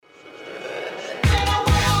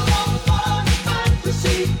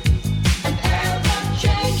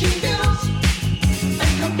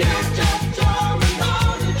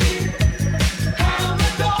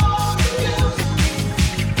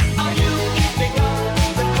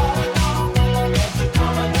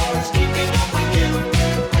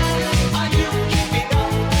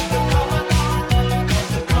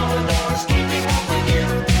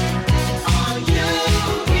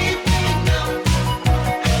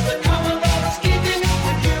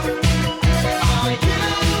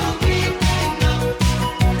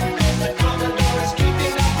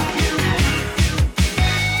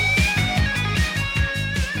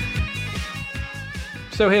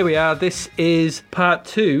So here we are. This is part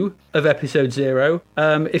 2 of episode 0.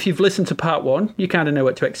 If you've listened to part 1, you kind of know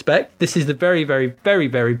what to expect. This is the very, very, very,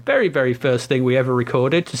 very, very, very first thing we ever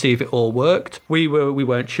recorded to see if it all worked. We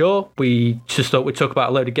weren't sure. We just thought we'd talk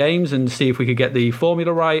about a load of games and see if we could get the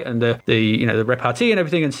formula right and the repartee and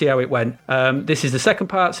everything and see how it went. This is the second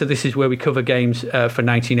part, so this is where we cover games for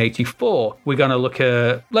 1984. We're going to look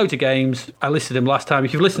at loads of games. I listed them last time.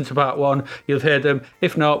 If you've listened to part 1, you'll have heard them.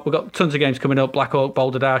 If not, we've got tons of games coming up: Black Hawk,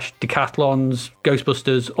 Boulder Dash, Decathlons,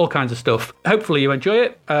 Ghostbusters, all kinds of stuff. Hopefully you enjoy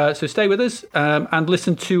it, so stay with us and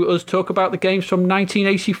listen to us talk about the games from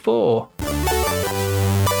 1984.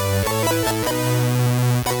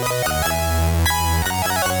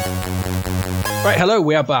 Right, hello,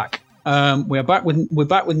 we are back. We're back with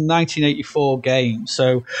 1984 games.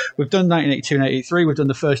 So we've done 1982 and 83. We've done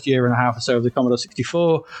the first year and a half or so of the Commodore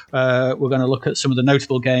 64. We're going to look at some of the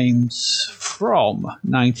notable games from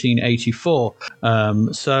 1984.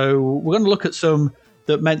 So we're going to look at some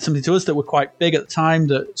that meant something to us, that were quite big at the time.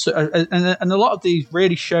 And a lot of these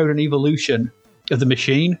really showed an evolution of the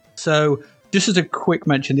machine. So just as a quick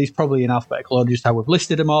mention, these probably in alphabetical order, just how we've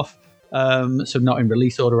listed them off. So not in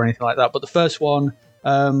release order or anything like that. But the first one,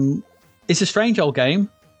 it's a strange old game.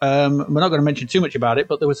 We're not going to mention too much about it,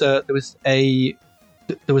 but there was a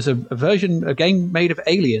version, a game made of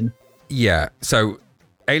Alien. Yeah, so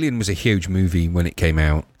Alien was a huge movie when it came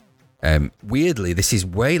out. Weirdly, this is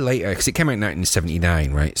way later, because it came out in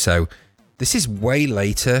 1979, right? So this is way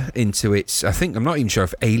later into its... I'm not even sure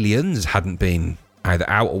if Aliens hadn't been either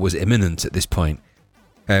out or was imminent at this point.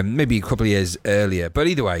 Maybe a couple of years earlier. But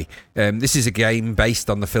either way, this is a game based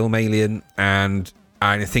on the film Alien, and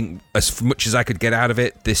I think as much as I could get out of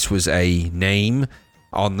it, this was a name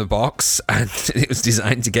on the box, and it was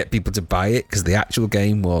designed to get people to buy it, because the actual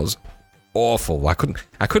game was awful. I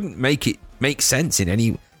couldn't make it make sense in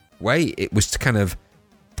any way. It was kind of,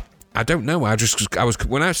 I don't know. I was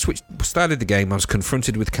when I started the game, I was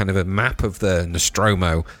confronted with kind of a map of the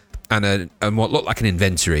Nostromo and what looked like an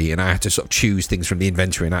inventory, and I had to sort of choose things from the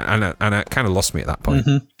inventory, and it kind of lost me at that point.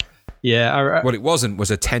 Mm-hmm. Yeah, what it wasn't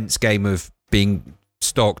was a tense game of being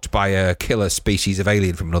stalked by a killer species of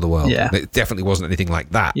alien from another world. Yeah. It definitely wasn't anything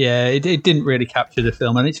like that. Yeah, it didn't really capture the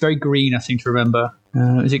film, and it's very green, I seem to remember.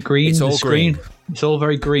 Is it green? It's all green. It's all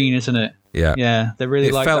very green, isn't it? Yeah. Yeah, they really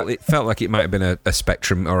It felt like it might have been a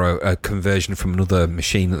Spectrum or a conversion from another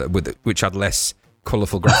machine which had less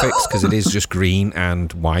colourful graphics, because it is just green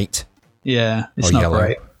and white. Yeah, it's not yellow.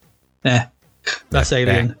 great. Yeah, that's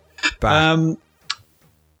Alien.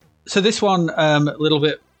 So this one, a little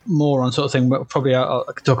bit more on sort of thing, but probably I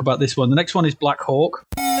could talk about this one. The next one is Black Hawk.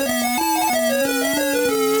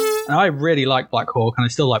 And I really like Black Hawk, and I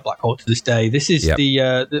still like Black Hawk to this day. This is we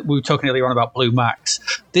were talking earlier on about Blue Max.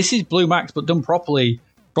 This is Blue Max, but done properly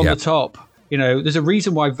from the top. You know, there's a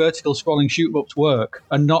reason why vertical scrolling shoot-em-ups work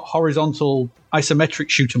and not horizontal isometric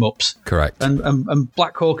shoot-em-ups. Correct. And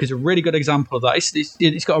Black Hawk is a really good example of that.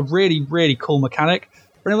 It's got a really, really cool mechanic.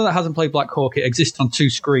 For anyone that hasn't played Black Hawk, it exists on 2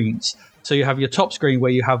 screens. So you have your top screen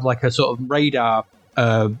where you have like a sort of radar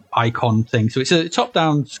icon thing. So it's a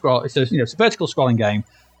top-down scroll. It's a vertical scrolling game.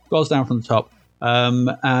 Scrolls down from the top.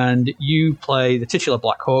 And you play the titular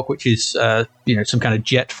Black Hawk, which is some kind of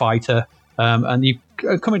jet fighter. And you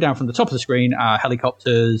coming down from the top of the screen are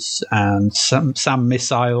helicopters and some SAM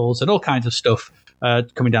missiles and all kinds of stuff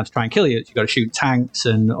coming down to try and kill you. You've got to shoot tanks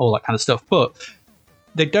and all that kind of stuff. But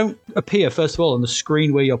they don't appear, first of all, on the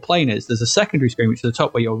screen where your plane is. There's a secondary screen, which is the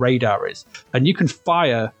top where your radar is. And you can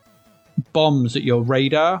fire bombs at your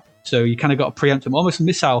radar. So you kind of got a preempt them, almost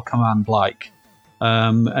missile command-like.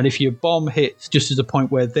 And if your bomb hits just at the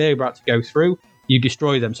point where they're about to go through, you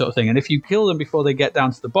destroy them, sort of thing. And if you kill them before they get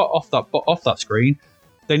down to the off that screen,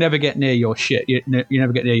 they never get near your shit. You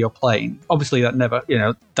never get near your plane. Obviously,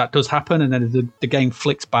 that does happen, and then the game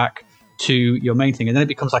flicks back to your main thing, and then it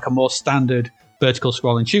becomes like a more standard vertical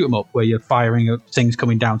scrolling shoot 'em up where you're firing at things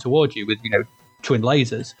coming down towards you with twin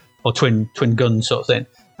lasers or twin guns, sort of thing.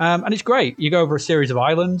 And it's great. You go over a series of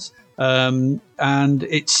islands, and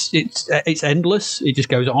it's endless. It just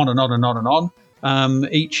goes on and on and on and on.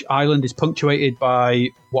 Each island is punctuated by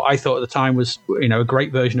what I thought at the time was, a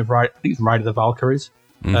great version of Ride of the Valkyries,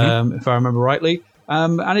 if I remember rightly.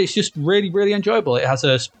 And it's just really, really enjoyable. It has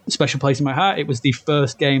a special place in my heart. It was the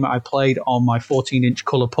first game I played on my 14-inch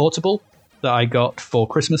color portable that I got for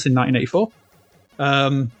Christmas in 1984.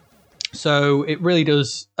 So it really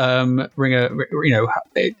does it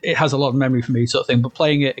has a lot of memory for me, sort of thing. But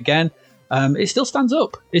playing it again, it still stands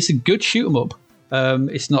up. It's a good shoot 'em up.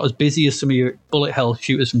 It's not as busy as some of your bullet hell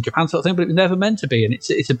shooters from Japan, sort of thing, but it was never meant to be. And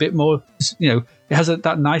it's a bit more, it has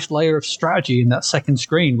that nice layer of strategy in that second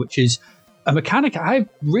screen, which is a mechanic I've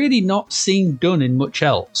really not seen done in much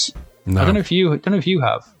else. No. I don't know if you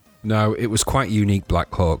have. No, it was quite unique,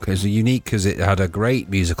 Black Hawk. It was unique because it had a great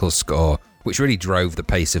musical score, which really drove the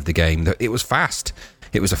pace of the game. It was fast.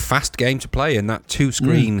 It was a fast game to play, and that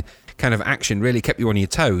two-screen kind of action really kept you on your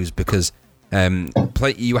toes because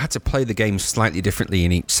you had to play the game slightly differently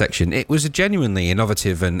in each section. It was a genuinely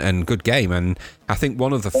innovative and good game, and I think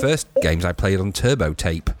one of the first games I played on turbo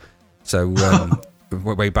tape. So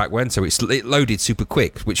way back when, so it loaded super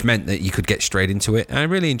quick, which meant that you could get straight into it. And I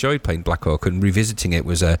really enjoyed playing Black Hawk, and revisiting it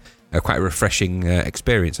was a quite a refreshing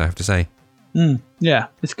experience, I have to say. Yeah,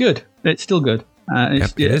 it's good. It's still good.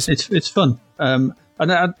 It's fun. And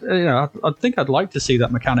I think I'd like to see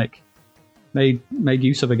that mechanic made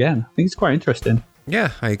use of again. I think it's quite interesting.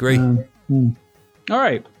 Yeah, I agree. All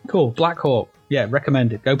right, cool. Black Hawk. Yeah,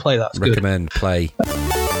 recommended. Go play that. It's Recommend, good. Play.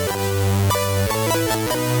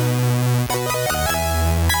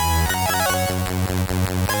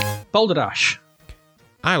 Boulder Dash.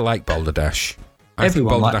 I like Boulder Dash. I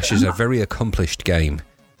Everyone think Boulder likes Dash is a very accomplished game.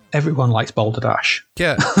 Everyone likes Boulder Dash.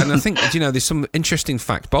 Yeah, and I think, there's some interesting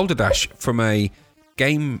fact. Boulder Dash, from a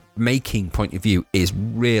game-making point of view, is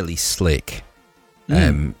really slick.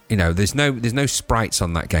 There's no sprites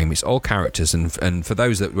on that game. It's all characters, and for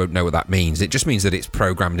those that won't know what that means, it just means that it's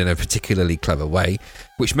programmed in a particularly clever way,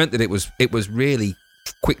 which meant that it was really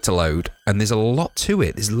quick to load, and there's a lot to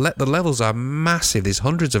it. The levels are massive. There's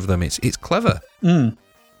hundreds of them. It's clever.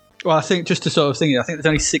 Well, I think just to sort of think, I think there's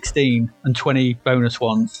only 16 and 20 bonus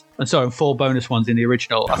ones, and 4 bonus ones in the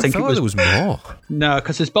original. I think there was more. No,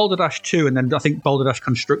 because there's Boulder Dash 2, and then I think Boulder Dash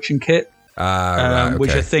Construction Kit, right, okay.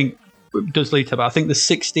 which I think does lead to. But I think there's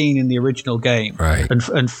 16 in the original game, right?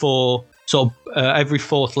 And 4 sort of every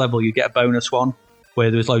 4th level you get a bonus one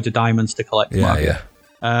where there's loads of diamonds to collect. Yeah.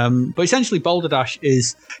 But essentially, Boulder Dash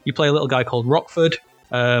is you play a little guy called Rockford.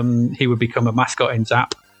 He would become a mascot in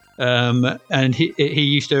Zapped. And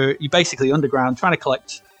you basically underground trying to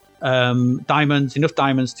collect enough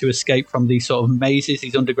diamonds to escape from these sort of mazes,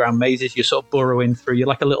 these underground mazes. You're sort of burrowing through. You're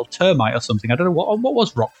like a little termite or something. I don't know what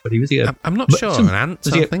was Rockford. I'm not sure. An ant?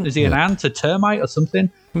 Is he an ant, a termite, or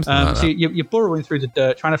something? So you're burrowing through the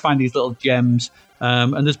dirt, trying to find these little gems.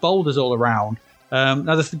 And there's boulders all around.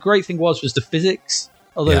 Now the great thing was the physics.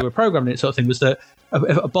 Although they were programming it, sort of thing, was that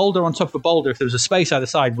a boulder on top of a boulder, if there was a space either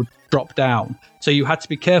side, would drop down. So you had to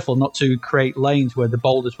be careful not to create lanes where the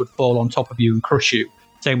boulders would fall on top of you and crush you.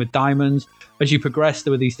 Same with diamonds. As you progressed,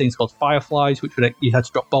 there were these things called fireflies, which you had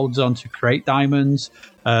to drop boulders on to create diamonds.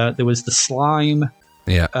 There was the slime,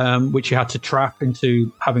 which you had to trap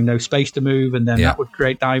into having no space to move, and then that would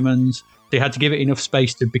create diamonds. So you had to give it enough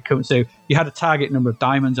space to become. So you had a target number of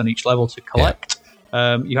diamonds on each level to collect.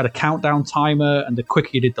 You had a countdown timer, and the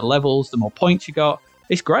quicker you did the levels, the more points you got.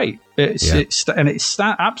 It's great. It's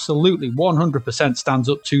absolutely 100% stands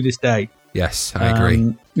up to this day. Yes, I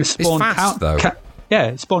agree. It's fast, though.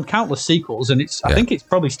 It spawned countless sequels, and I think it's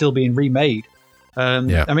probably still being remade. I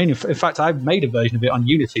mean, in fact, I made a version of it on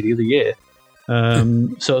Unity the other year,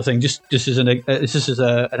 sort of thing, just as an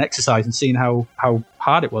exercise and seeing how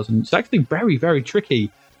hard it was. And it's actually very, very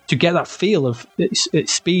tricky to get that feel of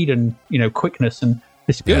its speed and quickness, and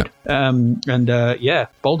it's good.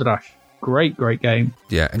 Boulder Dash, great game.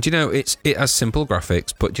 Yeah, and it has simple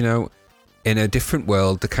graphics, but in a different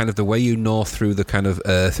world, the way you gnaw through the kind of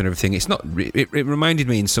earth and everything, it's not. It reminded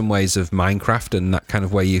me in some ways of Minecraft and that kind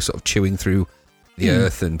of way you're sort of chewing through the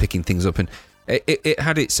earth and picking things up, and it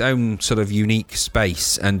had its own sort of unique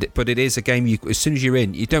space. But it is a game as soon as you're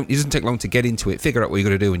in, it doesn't take long to get into it, figure out what you're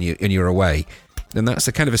going to do, and you're away. And that's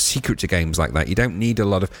a kind of a secret to games like that. You don't need a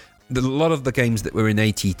lot of the games that were in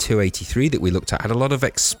 82, 83 that we looked at had a lot of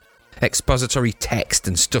expository text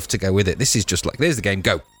and stuff to go with it. This is just like, there's the game,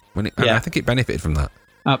 go. And I think it benefited from that.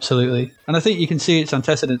 Absolutely. And I think you can see its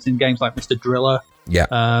antecedents in games like Mr. Driller. Yeah.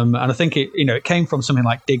 And I think it came from something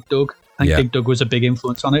like Dig Dug. I think Dig Dug was a big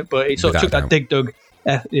influence on it, but it sort of took that Dig Dug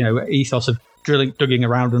ethos of digging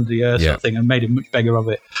around under the earth sort of thing and made it much bigger of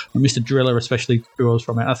it. And Mr. Driller especially draws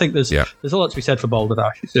from it. I think there's a lot to be said for Boulder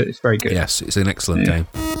Dash. It's very good. Yes, it's an excellent game.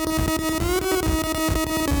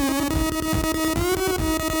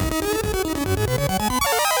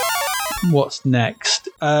 What's next?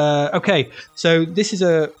 Okay, so this is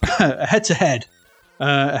a head-to-head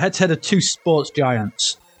of two sports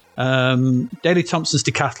giants. Daley Thompson's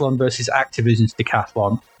Decathlon versus Activision's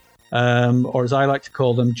Decathlon. Or as I like to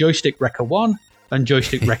call them, Joystick Wrecker 1 and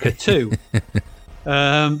Joystick Wrecker 2.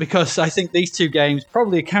 Because I think these two games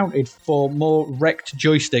probably accounted for more wrecked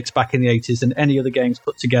joysticks back in the 80s than any other games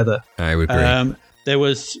put together. I would agree. There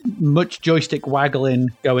was much joystick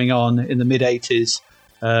waggling going on in the mid-80s.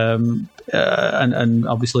 and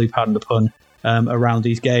obviously, pardon the pun, around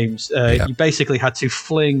these games. You basically had to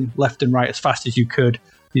fling left and right as fast as you could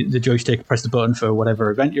the joystick, press the button for whatever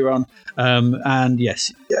event you're on. And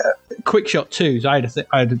yes, quick shot 2s.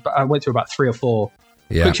 I went through about 3 or 4.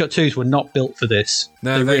 Yeah. Quick shot 2s were not built for this.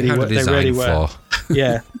 No, they had a design flaw.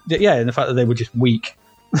 Yeah, and the fact that they were just weak.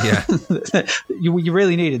 Yeah, you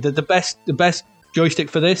really needed the best joystick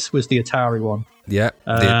for this was the Atari one. Yeah,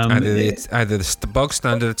 either the bog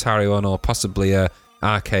standard Atari one or possibly a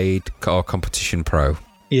arcade or competition pro.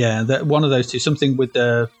 Yeah, one of those two. Something with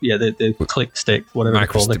the click stick, whatever they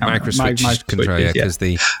call it. Micro switch control. Yeah, because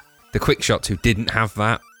the quick shot 2 didn't have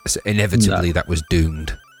that. So inevitably, that was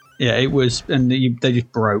doomed. Yeah, it was, and they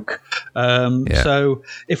just broke. So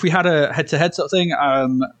if we had a head-to-head sort of thing,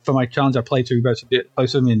 for my challenge, I played through both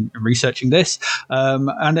of them in researching this,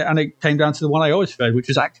 and it came down to the one I always preferred, which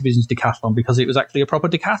was Activision's Decathlon, because it was actually a proper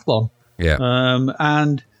decathlon. Yeah.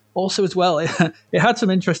 And also as well, it had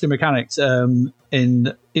some interesting mechanics.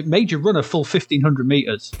 It made you run a full 1,500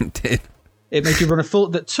 meters. It did. It made you run a full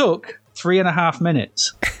that took 3.5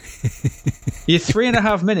 minutes. You're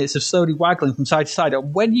 3.5 minutes of slowly waggling from side to side.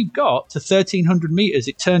 And when you got to 1,300 meters,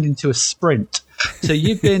 it turned into a sprint. So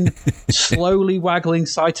you've been slowly waggling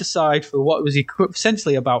side to side for what was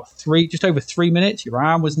essentially about just over 3 minutes. Your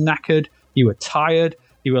arm was knackered. You were tired.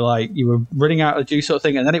 You were running out of juice sort of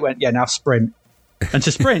thing. And then it went, now sprint. And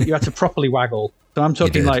to sprint, you had to properly waggle. So I'm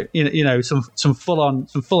talking like some full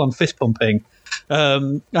on fist pumping.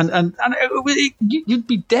 And you'd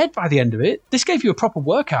be dead by the end of it. This gave you a proper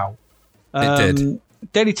workout. It did.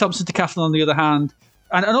 Daley Thompson's Decathlon, on the other hand,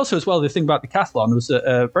 and also as well, the thing about Decathlon was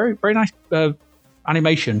a very very nice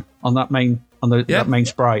animation on that main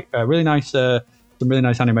sprite. Really nice, some really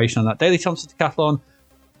nice animation on that. Daley Thompson's Decathlon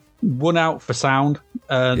won out for sound.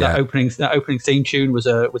 That opening theme tune was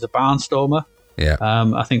a barnstormer. Yeah,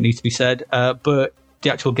 I think needs to be said. But the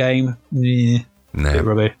actual game, bit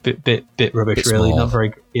rubbish, bit rubbish. Bit really, small. Not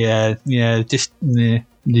very. Just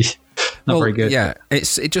not very good. Yeah, it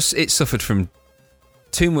suffered from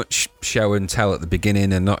too much show and tell at the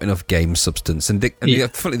beginning and not enough game substance. And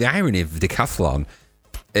the irony of Decathlon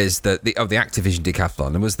is that the Activision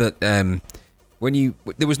Decathlon was that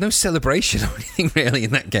there was no celebration or anything really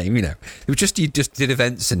in that game. It was just you just did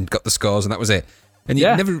events and got the scores and that was it. And you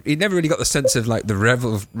never really got the sense of like the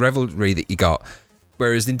revelry that you got.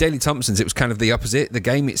 Whereas in Daley Thompson's, it was kind of the opposite. The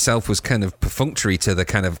game itself was kind of perfunctory to the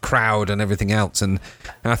kind of crowd and everything else. And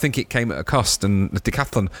I think it came at a cost. And the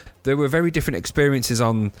Decathlon, there were very different experiences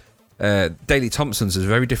on Daley Thompson's. Was a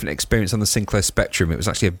very different experience on the Sinclair Spectrum. It was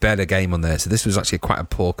actually a better game on there. So this was actually quite a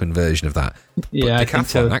poor conversion of that. Yeah, but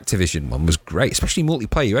Decathlon Activision one was great, especially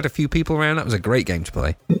multiplayer. You had a few people around. That was a great game to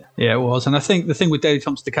play. Yeah, it was. And I think the thing with Daley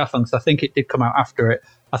Thompson's Decathlon, because I think it did come out after it,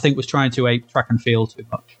 I think was trying to ape track and field too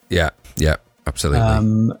much. Yeah. Absolutely.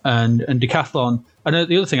 And Decathlon, I know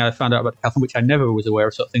the other thing I found out about Decathlon, which I never was aware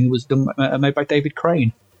of, sort of thing, was made by David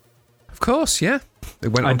Crane. Of course, yeah. It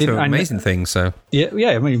went on to amazing things. So yeah.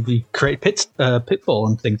 I mean, he created Pitfall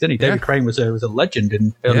and things, didn't he? David Crane was a legend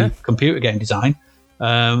in early computer game design,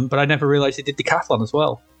 but I never realised he did Decathlon as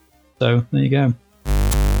well. So there you go.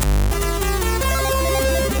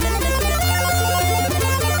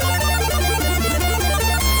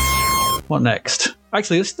 What next?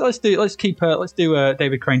 Actually, let's do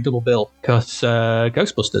David Crane double bill because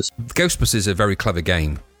Ghostbusters. Ghostbusters is a very clever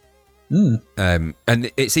game. And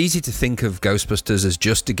it's easy to think of Ghostbusters as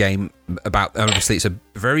just a game about. Obviously, it's a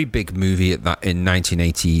very big movie in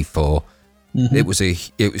 1984. Mm-hmm. It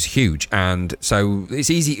was huge, and so it's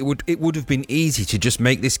easy. It would have been easy to just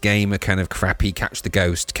make this game a kind of crappy Catch the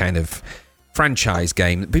Ghost kind of franchise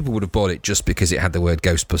game. People would have bought it just because it had the word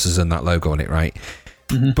Ghostbusters and that logo on it, right?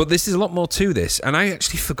 Mm-hmm. But this is a lot more to this, and I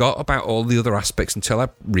actually forgot about all the other aspects until I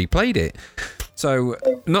replayed it. So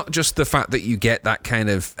not just the fact that you get that kind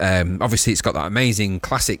of obviously it's got that amazing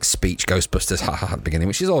classic speech Ghostbusters at the beginning,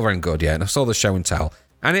 which is all very good, and I saw the show and tell,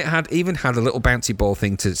 and it had a little bouncy ball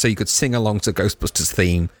thing so you could sing along to Ghostbusters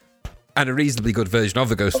theme, and a reasonably good version of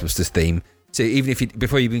the Ghostbusters theme. So even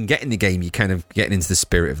before you even get in the game, you're kind of getting into the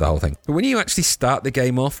spirit of the whole thing. But when you actually start the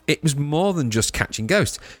game off, it was more than just catching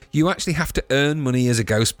ghosts. You actually have to earn money as a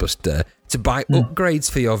Ghostbuster to buy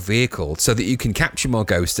upgrades for your vehicle so that you can capture more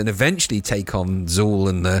ghosts and eventually take on Zool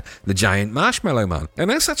and the giant Marshmallow Man.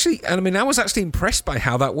 And I was actually impressed by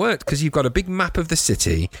how that worked, because you've got a big map of the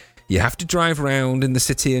city. You have to drive around in the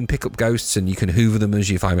city and pick up ghosts, and you can hoover them as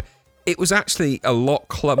you find them. It was actually a lot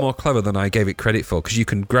more clever than I gave it credit for, because you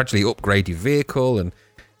can gradually upgrade your vehicle, and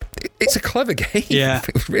it's a clever game. Yeah,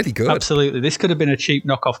 it was really good. Absolutely. This could have been a cheap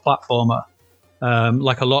knockoff platformer,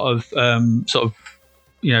 like a lot of sort of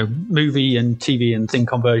movie and TV and thing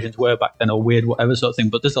conversions were back then, or weird, whatever sort of thing.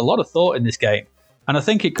 But there's a lot of thought in this game. And I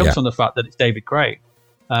think it comes from the fact that it's David Crane.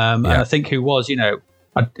 And I think who was,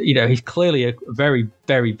 he's clearly a very,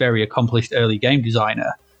 very, very accomplished early game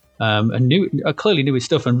designer, and clearly knew his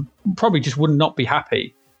stuff, and probably just would not be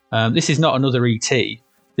happy. This is not another ET.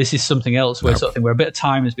 This is something else where where a bit of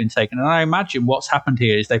time has been taken. And I imagine what's happened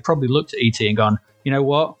here is they probably looked at ET and gone, you know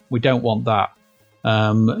what, we don't want that.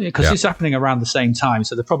 Because it's happening around the same time.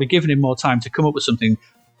 So they're probably giving him more time to come up with something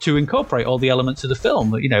to incorporate all the elements of the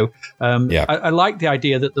film. I like the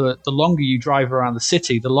idea that the longer you drive around the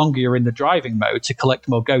city, the longer you're in the driving mode to collect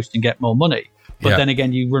more ghosts and get more money. But then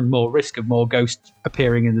again, you run more risk of more ghosts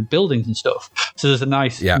appearing in the buildings and stuff. So there's a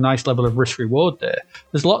nice level of risk reward there.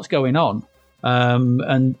 There's lots going on,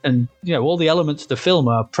 and all the elements of the film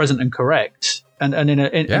are present and correct, and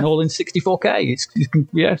all in 64K.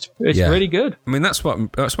 It's really good. I mean, that's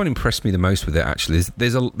what impressed me the most with it. Actually, is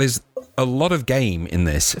there's a lot of game in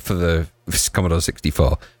this for the Commodore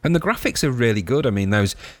 64, and the graphics are really good. I mean,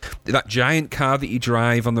 that giant car that you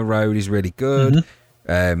drive on the road is really good. Mm-hmm.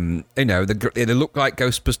 They look like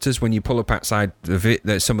Ghostbusters when you pull up outside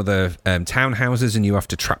some of the townhouses and you have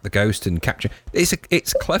to trap the ghost and capture.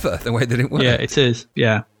 It's clever the way that it works. Yeah, it is.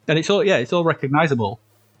 Yeah, and it's all recognizable.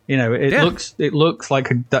 It looks like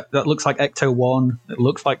that looks like Ecto 1. It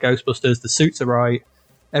looks like Ghostbusters. The suits are right.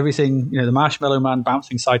 Everything. The Marshmallow Man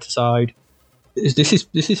bouncing side to side. This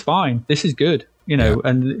is fine. This is good.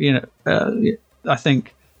 I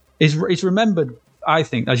think is remembered. I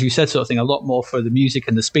think, as you said, sort of thing, a lot more for the music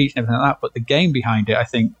and the speech and everything like that. But the game behind it, I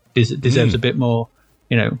think, deserves a bit more,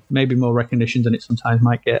 maybe more recognition than it sometimes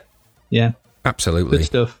might get. Yeah, absolutely, good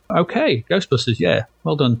stuff. Okay, Ghostbusters. Yeah,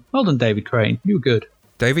 well done, David Crane. You were good.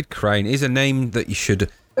 David Crane is a name that you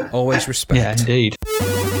should always respect. Yeah, indeed.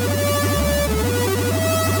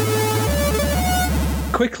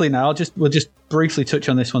 Quickly now, we'll just briefly touch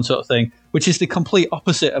on this one sort of thing, which is the complete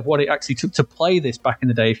opposite of what it actually took to play this back in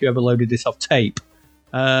the day. If you ever loaded this off tape.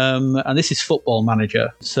 And this is Football Manager.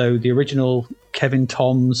 So the original Kevin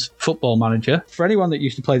Tom's Football Manager. For anyone that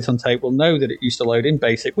used to play this on tape will know that it used to load in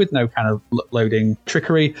BASIC with no kind of loading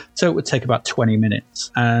trickery. So it would take about 20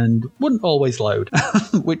 minutes and wouldn't always load,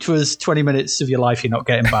 which was 20 minutes of your life you're not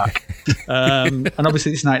getting back. And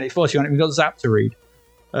obviously it's 1984, so you've got Zapped to read.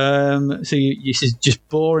 So this is just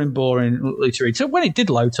boring to read. So when it did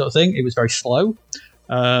load sort of thing, it was very slow.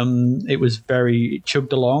 It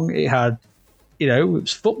chugged along. It had, it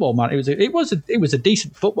was Football Man. It was a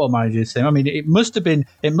decent Football Manager sim. I mean, it must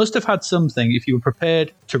have had something if you were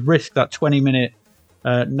prepared to risk that 20-minute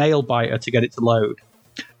nail biter to get it to load.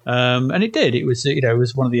 And it did. It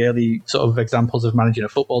was one of the early sort of examples of managing a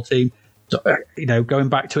football team. So, going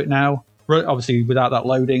back to it now, obviously without that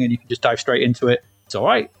loading, and you can just dive straight into it. It's all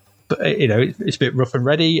right, but it's a bit rough and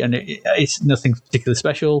ready, and it's nothing particularly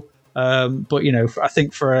special. But I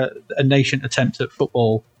think for a nascent attempt at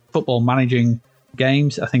football managing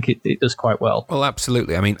games, I think it does quite well. Well,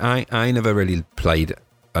 absolutely. I mean, I never really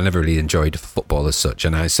enjoyed football as such,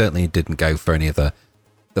 and I certainly didn't go for any of the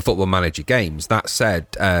Football Manager games. That said,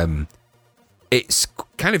 it's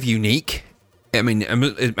kind of unique. I mean,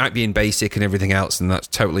 it might be in BASIC and everything else, and that's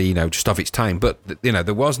totally, just of its time. But,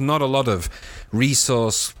 there was not a lot of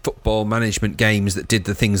resource football management games that did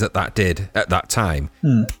the things that did at that time.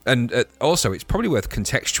 And also, it's probably worth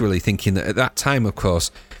contextually thinking that at that time, of course,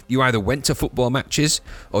 you either went to football matches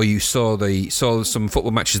or you saw some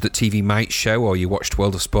football matches that TV might show, or you watched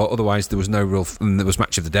World of Sport. Otherwise, there was no real, there was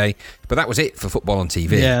Match of the Day. But that was it for football on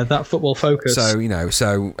TV. Yeah, that football focus. So, and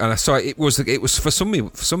I saw it was for some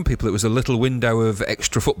people, it was a little window of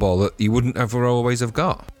extra football that you wouldn't ever always have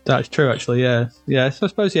got. That's true, actually. Yeah. So I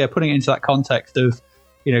suppose, putting it into that context of,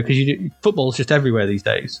 because football's just everywhere these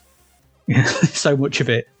days. So much of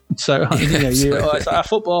it. So it's like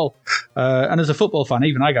football, and as a football fan,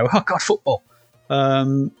 even I go, oh god, football.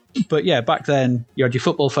 But yeah, back then you had your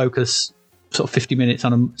football focus, sort of 50 minutes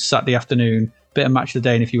on a Saturday afternoon, bit of Match of the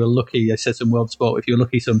Day, and if you were lucky, I said some World Sport. If you were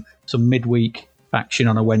lucky, some midweek action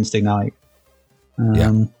on a Wednesday night.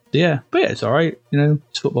 But it's all right.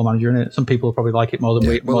 It's Football Manager, isn't it? Some people probably like it more than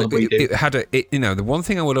we do. It had the one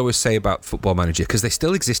thing I would always say about Football Manager, because they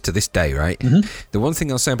still exist to this day, right? Mm-hmm. The one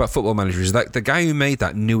thing I'll say about Football Manager is that the guy who made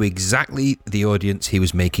that knew exactly the audience he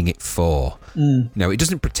was making it for. It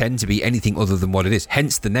doesn't pretend to be anything other than what it is.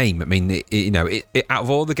 Hence the name. I mean, out of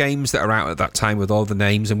all the games that are out at that time with all the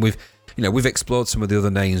names, and we've explored some of the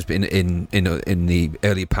other names in the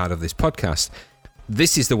early part of this podcast.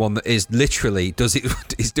 This is the one that is literally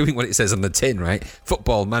is doing what it says on the tin, right?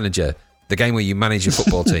 Football Manager. the game where you manage a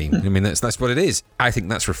football team. I mean, that's what it is. I think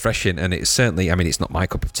that's refreshing, and it's certainly, I mean, it's not my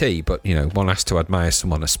cup of tea, but, you know, one has to admire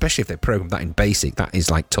someone, especially if they program that in BASIC. That is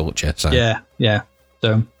like torture. So. Yeah.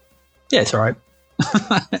 So, yeah, it's all right.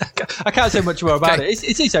 I can't say much more about it.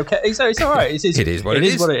 It's okay. It's all right. It is what it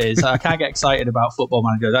is. I can't get excited about Football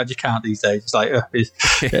Manager. I just can't these days. It's like,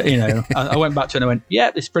 you know, I went back to it and I went,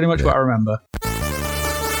 yeah, this is pretty much what I remember.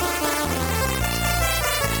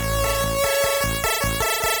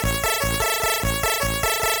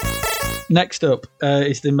 Next up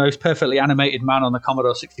is the most perfectly animated man on the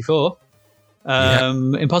Commodore 64.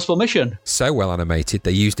 Impossible Mission. So well animated,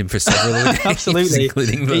 they used him for several games, absolutely,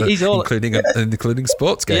 including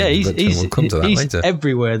sports games. Yeah, we'll come to that later.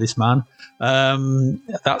 Everywhere, this man.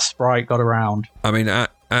 That sprite got around. I mean,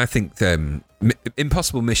 I think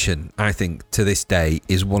Impossible Mission, I think to this day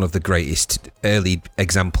is one of the greatest early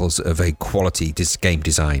examples of a quality game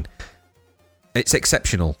design. It's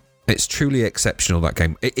exceptional. It's truly exceptional, that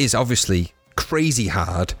game. It is obviously crazy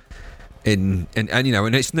hard. And you know,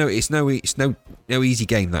 and it's no easy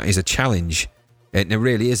game. That is a challenge. It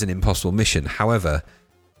really is an impossible mission. However,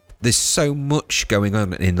 there's so much going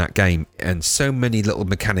on in that game, and so many little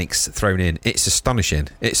mechanics thrown in. It's astonishing.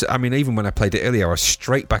 I mean, even when I played it earlier, I was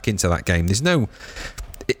straight back into that game.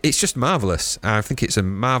 It's just marvelous. I think it's a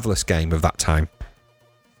marvelous game of that time.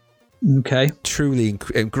 Okay. Truly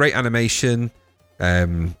great animation.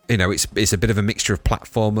 You know, it's a bit of a mixture of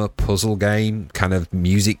platformer, puzzle game, kind of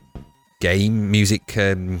music. Follow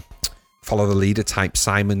the leader type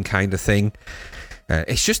Simon kind of thing.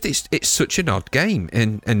 It's such an odd game,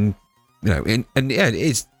 and you know, and yeah,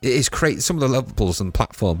 it is great. Some of the levels and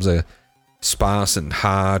platforms are sparse and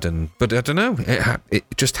hard, but I don't know, it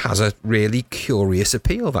just has a really curious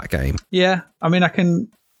appeal, that game. Yeah, I mean, I can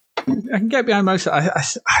get behind most of it.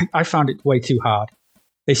 I found it way too hard.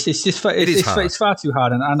 It's far too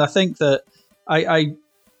hard, and I think that I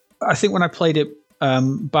think when I played it.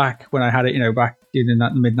 Back when I had it, you know, back in the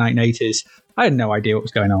mid-1980s, I had no idea what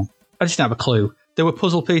was going on. I just didn't have a clue. There were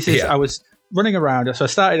puzzle pieces. Yeah. I was running around. So I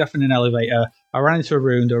started off in an elevator. I ran into a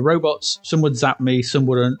room. There were robots. Some would zap me. Some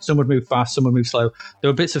wouldn't. Some would move fast. Some would move slow.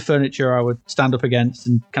 There were bits of furniture I would stand up against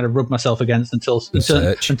and kind of rub myself against until a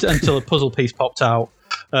puzzle piece popped out.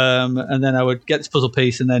 And then I would get this puzzle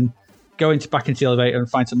piece and then go back into the elevator and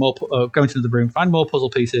find some more. Go into the room, find more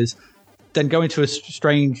puzzle pieces. Then go into a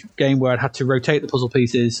strange game where I'd had to rotate the puzzle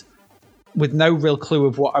pieces with no real clue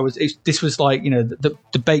of what I was. This was like, you know, the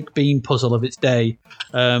baked bean puzzle of its day.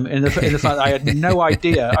 In the fact that I had no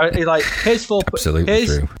idea.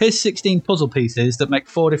 Here's 16 puzzle pieces that make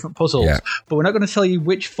 4 different puzzles, but we're not going to tell you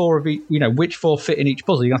which 4 of each, you know, which 4 fit in each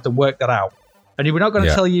puzzle. You have to work that out, and we're not going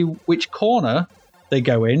to tell you which corner they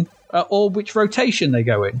go in or which rotation they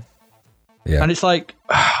go in. Yeah. And it's like,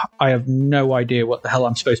 I have no idea what the hell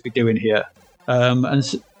I'm supposed to be doing here. And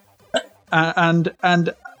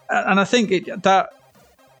I think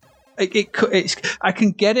it's I can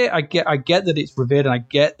get it. I get that it's revered, and I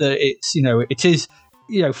get that it's, you know, it is,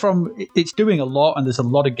 you know, it's doing a lot, and there's a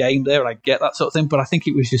lot of game there, and I get that sort of thing. But I think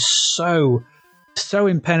it was just so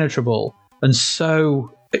impenetrable and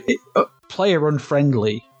so player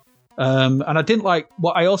unfriendly. And I didn't like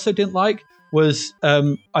what I also didn't like. Was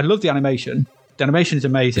I love the animation. The animation is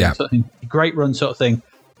amazing, sort of thing, great run sort of thing.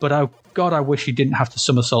 But oh God, I wish you didn't have to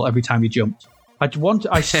somersault every time you jumped. I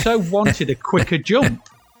so wanted a quicker jump.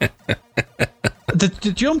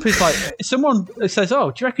 The jump is like, someone says,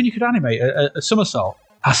 "Oh, do you reckon you could animate a somersault?"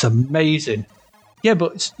 That's amazing. Yeah,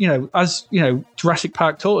 but you know, as you know, Jurassic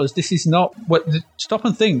Park taught us, this is not what. Stop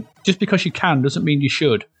and think. Just because you can doesn't mean you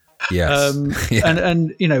should. Yes.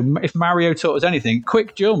 And you know, if Mario taught us anything,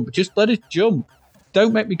 quick jump. Just let it jump.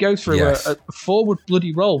 Don't make me go through a forward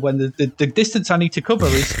bloody roll when the distance I need to cover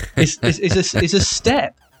is a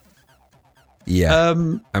step. Yeah.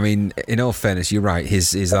 I mean, in all fairness, you're right.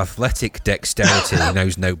 His athletic dexterity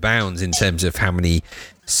knows no bounds in terms of how many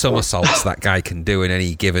somersaults that guy can do in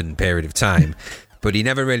any given period of time. But he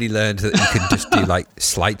never really learned that he could just do like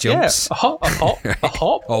slight jumps. Yeah, a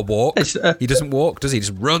hop. Or walk. He doesn't walk, does he? He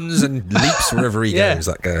just runs and leaps wherever he goes,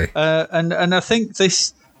 that guy. And I think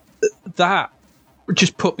that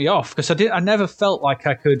just put me off, because I never felt like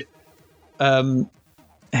I could. I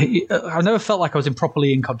never felt like I was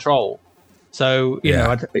improperly in control. So you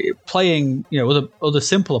know, playing, you know, other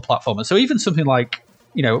simpler platformers. So even something like,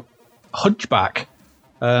 you know, Hunchback,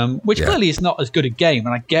 which clearly is not as good a game,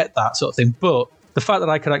 and I get that sort of thing. But the fact that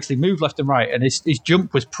I could actually move left and right, and his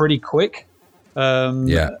jump was pretty quick,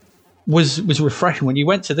 was refreshing. When you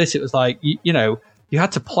went to this, it was like you know, you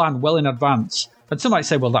had to plan well in advance. And some might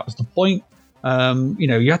say, well, that was the point.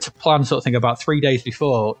 You had to plan sort of thing about 3 days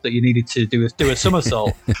before that you needed to do a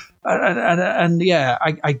somersault. and yeah,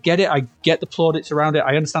 I get it. I get the plaudits around it.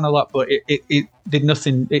 I understand a lot, but it did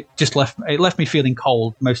nothing. It just left me feeling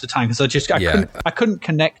cold most of the time because I couldn't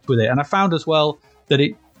connect with it. And I found as well that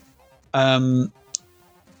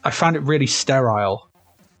I found it really sterile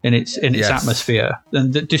in its atmosphere,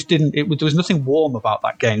 and that just didn't. There was nothing warm about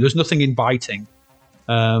that game. There was nothing inviting.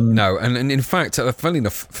 No, and in fact, funny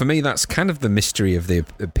enough, for me, that's kind of the mystery of the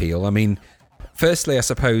appeal. I mean, firstly, I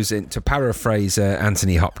suppose, to paraphrase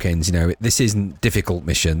Anthony Hopkins, this isn't difficult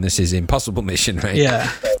mission, this is impossible mission, right?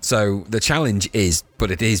 Yeah. So the challenge is, but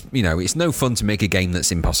it is, it's no fun to make a game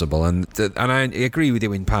that's impossible. And I agree with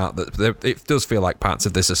you in part that it does feel like parts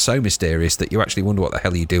of this are so mysterious that you actually wonder what the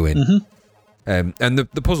hell you're doing. Mm-hmm. And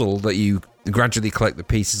the puzzle that you gradually collect the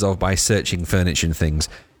pieces of by searching furniture and things,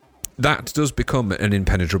 that does become an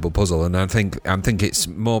impenetrable puzzle, and I think it's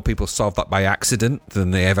more people solve that by accident than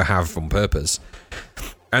they ever have on purpose.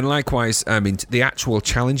 And likewise, I mean, the actual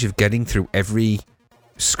challenge of getting through every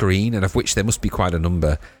screen, and of which there must be quite a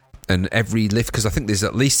number, and every lift, because I think there's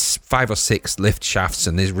at least 5 or 6 lift shafts,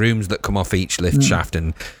 and there's rooms that come off each lift shaft,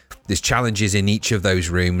 and there's challenges in each of those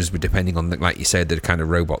rooms, depending on, like you said, the kind of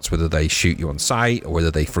robots, whether they shoot you on sight or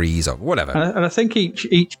whether they freeze or whatever. And I think each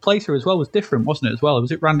playthrough as well was different, wasn't it, as well?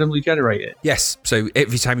 Was it randomly generated? Yes. So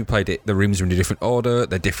every time you played it, the rooms are in a different order.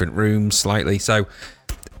 They're different rooms slightly. So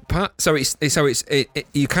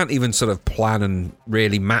you can't even sort of plan and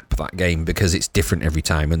really map that game because it's different every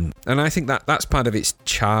time. And I think that's part of its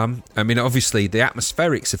charm. I mean, obviously, the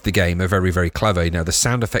atmospherics of the game are very, very clever. The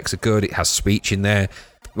sound effects are good. It has speech in there.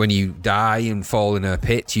 When you die and fall in a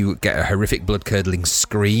pit, you get a horrific blood-curdling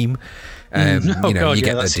scream. You get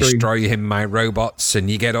the destroy him, my robots, and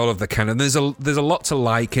you get all of the kind of... There's a lot to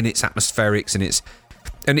like in its atmospherics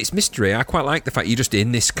and its mystery. I quite like the fact you're just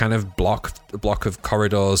in this kind of block of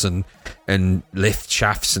corridors and lift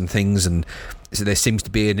shafts and things, and so there seems to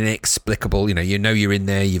be an inexplicable... you're in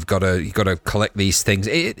there. You've got to collect these things.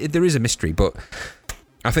 There is a mystery, but...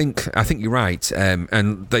 I think you're right,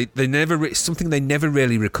 and they never. It's something they never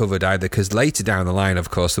really recovered either, because later down the line,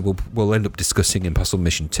 of course, we'll end up discussing Impossible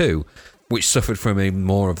Mission 2, which suffered from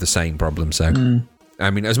more of the same problem. So,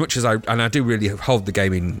 I mean, as much as I do really hold the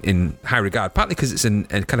game in high regard, partly because it's a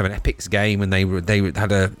kind of an Epic's game, and they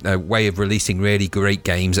had a way of releasing really great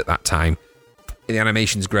games at that time. The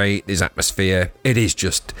animation's great, there's atmosphere. It is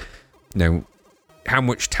just, how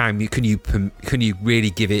much time can you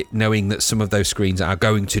really give it, knowing that some of those screens are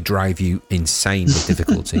going to drive you insane with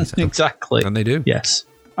difficulty? So. Exactly. And they do. Yes.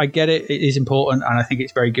 I get it. It is important, and I think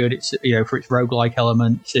it's very good. It's for its roguelike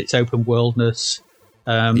elements, its open worldness,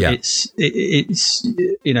 its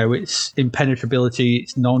impenetrability,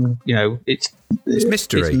 it's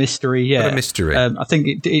mystery. It's mystery, yeah. What a mystery. I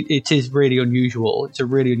think it is really unusual. It's a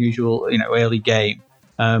really unusual, early game.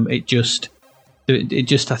 It just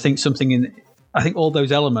I think something I think all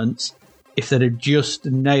those elements, if they'd have just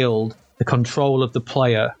nailed the control of the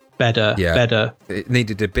player better. It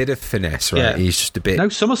needed a bit of finesse, right? Yeah. He's just a bit... No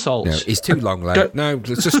somersaults. He's too long leg. No,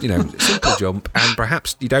 it's just, simple jump, and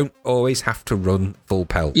perhaps you don't always have to run full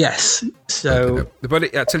pelt. Yes. So...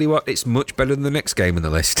 But I tell you what, it's much better than the next game on the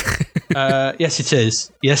list. Yes, it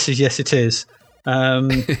is. Yes, it is. I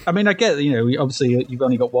mean, I get, obviously you've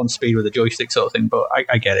only got one speed with a joystick sort of thing, but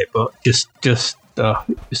I get it. But just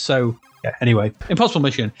so... Yeah, anyway, Impossible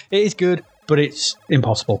Mission. It is good, but it's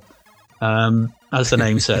impossible, as the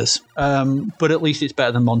name says. But at least it's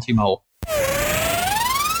better than Monty Mole.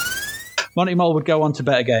 Monty Mole would go on to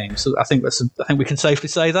better games. So I think we can safely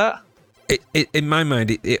say that. In my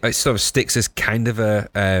mind, it sort of sticks as kind of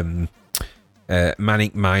a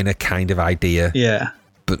Manic Miner kind of idea. Yeah.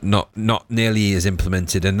 But not nearly as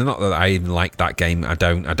implemented, and not that I even like that game. I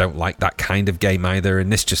don't like that kind of game either, and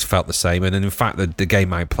this just felt the same. And in fact, the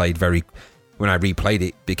game I played when I replayed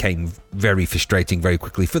it became very frustrating very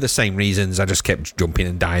quickly for the same reasons. I just kept jumping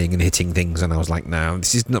and dying and hitting things, and I was like, no,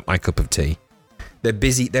 this is not my cup of tea. They're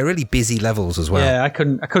busy. They're really busy levels as well. Yeah, I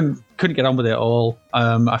couldn't get on with it at all.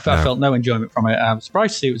 I felt no enjoyment from it. I'm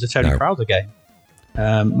surprised to see it was a Tony Crowther game.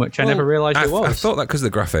 Which I never realised it was. I thought that because of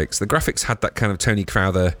the graphics. The graphics had that kind of Tony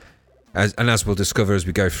Crowther, as we'll discover as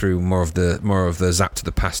we go through more of the Zapped to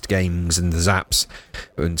the Past games and the Zaps,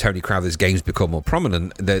 and Tony Crowther's games become more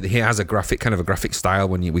prominent. He has a graphic style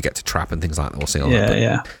when we get to Trap and things like that. We'll see all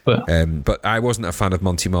that. But I wasn't a fan of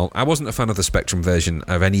Monty Mole. I wasn't a fan of the Spectrum version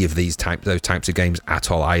of any of those types of games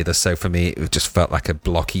at all either. So for me, it just felt like a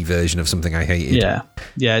blocky version of something I hated.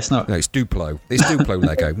 Yeah, it's not. No, it's Duplo. It's Duplo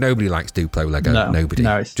Lego. Nobody likes Duplo Lego. No, nobody.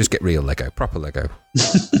 No, just get real Lego, proper Lego.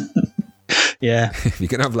 Yeah. You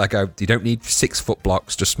can have you don't need 6-foot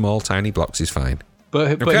blocks, just small, tiny blocks is fine.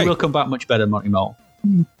 But he will come back much better, Monty Mole.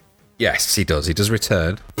 Yes, he does. He does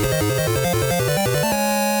return.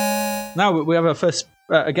 Now we have our first,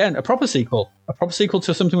 again, a proper sequel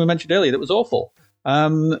to something we mentioned earlier that was awful.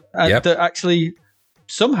 That actually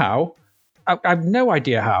somehow, I have no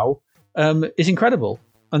idea how, is incredible,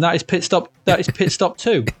 and that is Pit Stop. That is Pit Stop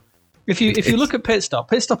 2. If you look at Pit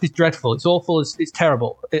Stop is dreadful. It's awful. It's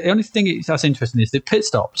terrible. The only thing that's interesting is that Pit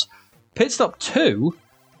Stop 2,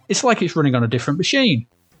 it's like it's running on a different machine.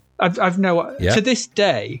 To this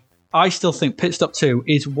day, I still think Pit Stop 2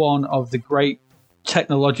 is one of the great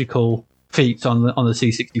technological feats on the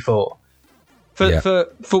C64. For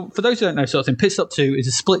those who don't know, sort of thing, Pit Stop 2 is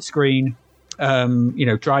a split screen,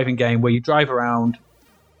 driving game where you drive around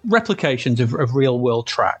replications of real world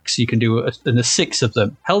tracks. You can do there's 6 of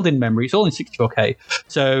them held in memory. It's all in 64K.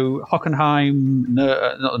 So Hockenheim,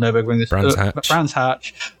 not the Nürburgring, Brands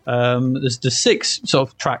Hatch. There's 6 sort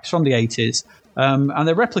of tracks from the 80s. And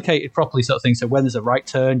they're replicated properly, sort of thing. So when there's a right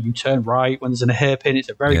turn, you turn right. When there's a hairpin, it's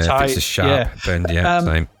a very tight. If it's a sharp bend,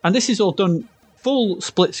 same. And this is all done full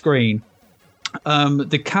split screen.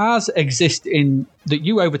 The cars that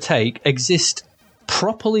you overtake exist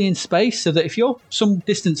properly in space, so that if you're some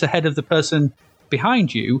distance ahead of the person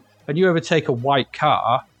behind you and you overtake a white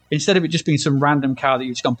car, instead of it just being some random car that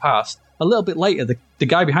you've just gone past, a little bit later, the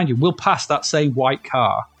guy behind you will pass that same white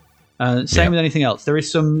car. Same with anything else.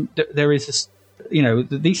 These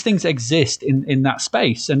things exist in that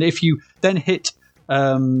space, and if you then hit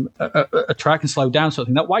a track and slow down, sort of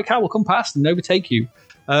thing, that white car will come past and overtake you.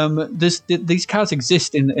 These cars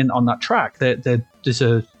exist on that track. There's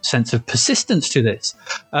a sense of persistence to this.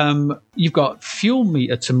 You've got fuel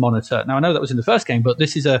meter to monitor. Now I know that was in the first game, but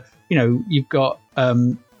this is you've got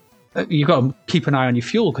to keep an eye on your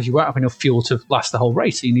fuel because you won't have enough fuel to last the whole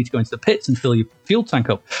race. So you need to go into the pits and fill your fuel tank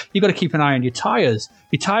up. You've got to keep an eye on your tires.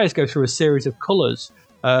 Your tires go through a series of colours,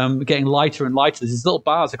 getting lighter and lighter. There's these little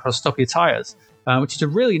bars across the top of your tires. Which is a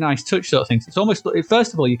really nice touch sort of thing. It's almost,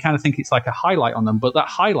 first of all, you kind of think it's like a highlight on them, but that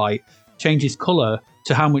highlight changes colour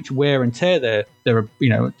to how much wear and tear they're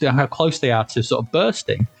how close they are to sort of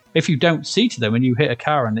bursting. If you don't see to them and you hit a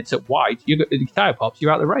car and it's at white, your tyre pops,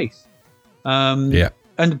 you're out of the race.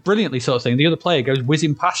 And brilliantly sort of thing, the other player goes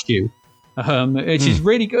whizzing past you, which is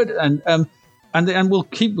really good, and will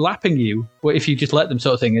keep lapping you if you just let them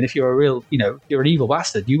sort of thing. And if you're a real, you're an evil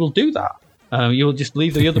bastard, you will do that. You will just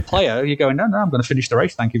leave the other player. You're going, no, I'm going to finish the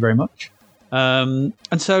race. Thank you very much. And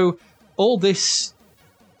so all this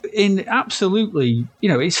in absolutely,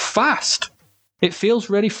 it's fast. It feels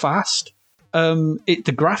really fast. The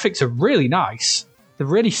graphics are really nice. They're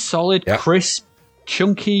really solid, crisp,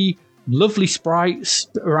 chunky, lovely sprites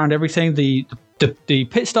around everything. The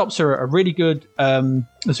pit stops are a really good.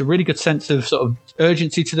 There's a really good sense of sort of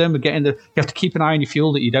urgency to them. You have to keep an eye on your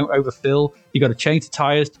fuel that you don't overfill. You got to change the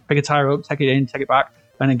tires, pick a tire up, take it in, take it back,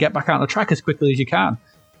 and then get back out on the track as quickly as you can.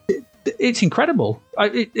 It's incredible.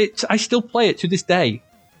 I still play it to this day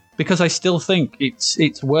because I still think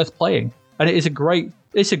it's worth playing, and it is a great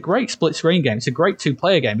split screen game. It's a great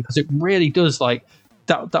 2-player game because it really does like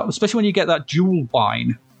that, especially when you get that dual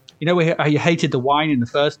whine. You know how you hated the whine in the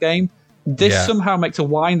first game. This somehow makes a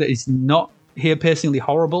whine that is not ear-piercingly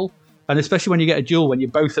horrible, and especially when you get a duel when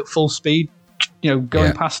you're both at full speed,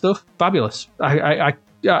 going past stuff. Fabulous. I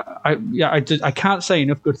can't say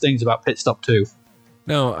enough good things about Pit Stop 2.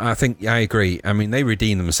 No, I think I agree. I mean, they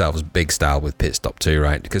redeemed themselves big style with Pit Stop 2,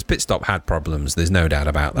 right? Because Pit Stop had problems. There's no doubt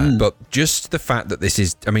about that. But just the fact that this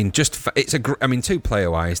is, two-player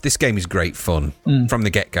wise, this game is great fun from the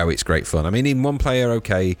get-go. It's great fun. I mean, in one player,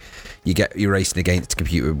 okay, you're racing against a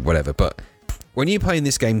computer, whatever. But when you're playing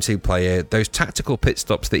this game 2-player, those tactical pit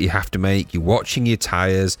stops that you have to make, you're watching your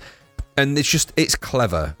tires. And it's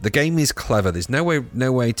clever. The game is clever. There's no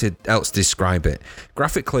way to else describe it.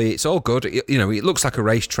 Graphically, it's all good. It looks like a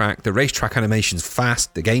racetrack. The racetrack animation's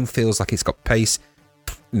fast. The game feels like it's got pace.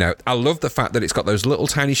 I love the fact that it's got those little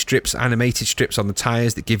tiny strips, animated strips on the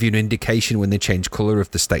tires that give you an indication when they change colour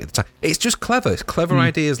of the state of the tire. It's just clever. It's clever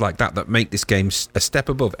ideas like that make this game a step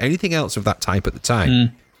above anything else of that type at the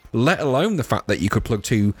time. Let alone the fact that you could plug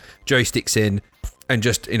 2 joysticks in and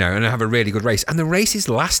just, and have a really good race. And the races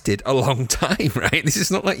lasted a long time, right? This is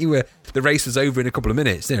not like the race was over in a couple of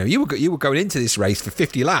minutes. You were going into this race for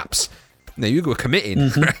 50 laps. You were committing,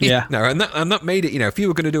 right? Yeah. No, and that made it, if you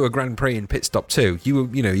were going to do a Grand Prix in Pit Stop 2,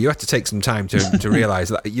 you had to take some time to realise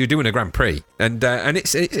that you're doing a Grand Prix. And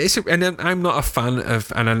I'm not a fan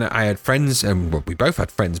of, and I had friends, and we both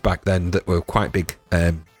had friends back then that were quite big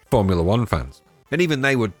Formula One fans. And even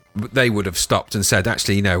they would have stopped and said,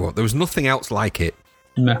 actually, you know what, there was nothing else like it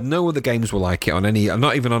No other games were like it on any,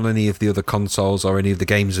 not even on any of the other consoles or any of the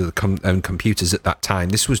games of the computers at that time.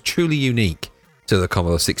 This was truly unique to the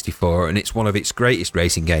Commodore 64, and it's one of its greatest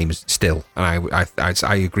racing games still. And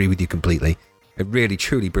I agree with you completely. A really,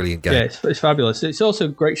 truly brilliant game. Yeah, it's fabulous. It's also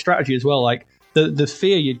great strategy as well. Like the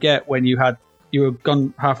fear you'd get when you were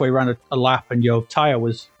gone halfway around a lap and your tire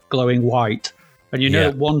was glowing white, and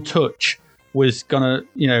that one touch was gonna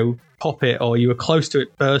pop it, or you were close to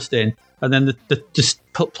it bursting, and then the just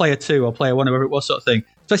player 2 or player 1, whoever it was, sort of thing.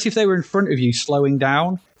 Especially if they were in front of you, slowing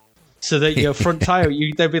down, so that your front tire,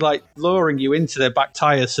 they'd be like luring you into their back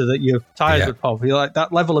tire, so that your tires would pop. You're like,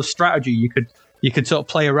 that level of strategy you could sort of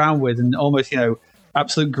play around with, and almost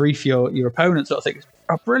absolute grief your opponent, sort of thing.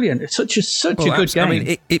 Oh, brilliant! It's such a good game. I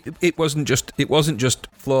mean, it wasn't just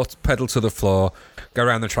floor pedal to the floor, go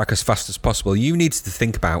around the track as fast as possible. You needed to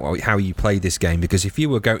think about how you played this game, because if you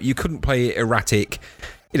were you couldn't play it erratic.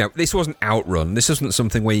 This wasn't Outrun. This wasn't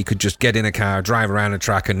something where you could just get in a car, drive around a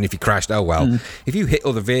track, and if you crashed, oh well. If you hit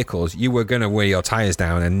other vehicles, you were going to wear your tyres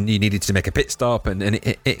down, and you needed to make a pit stop. And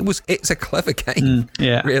it's a clever game.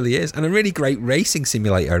 It really is, and a really great racing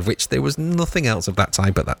simulator, of which there was nothing else of that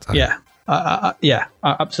type at that time.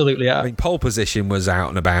 Absolutely. I mean, pole position was out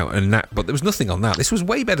and about, but there was nothing on that. This was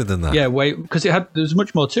way better than that. Yeah, because there was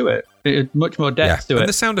much more to it. It had much more depth to it. And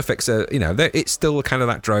the sound effects are, it's still kind of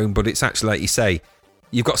that drone, but it's actually, like you say,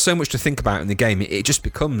 you've got so much to think about in the game. It just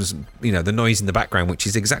becomes, the noise in the background, which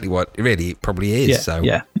is exactly what it probably is.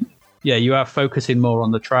 Yeah, you are focusing more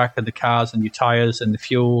on the track and the cars and your tires and the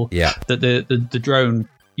fuel. Yeah. That the drone,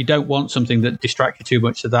 you don't want something that distracts you too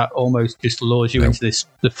much, so that almost just lures you into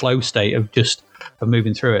the flow state of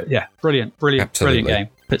moving through it. Yeah, brilliant game.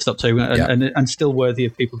 Pit Stop 2, and still worthy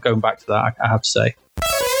of people going back to that, I have to say.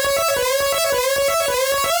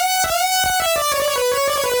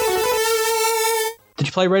 Did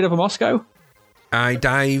you play Raid Over Moscow? I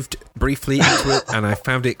dived briefly into it, and I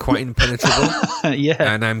found it quite impenetrable.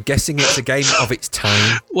 And I'm guessing it's a game of its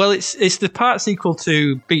time. Well, it's the part sequel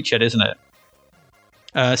to Beachhead, isn't it?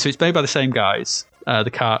 So it's made by the same guys. The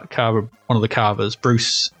carver, one of the carvers,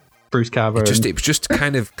 Bruce Carver. It was just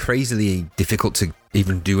kind of crazily difficult to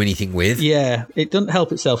even do anything with. Yeah, it doesn't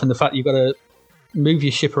help itself in the fact you've got to move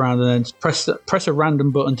your ship around and then press a random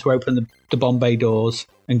button to open the bomb bay doors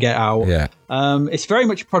and get out. Yeah. It's very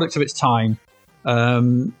much a product of its time.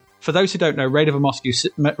 For those who don't know, Raid Over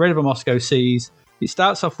Moscow sees, it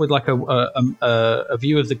starts off with like a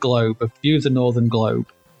view of the globe, a view of the northern globe,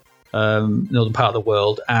 northern part of the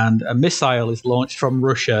world, and a missile is launched from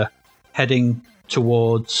Russia heading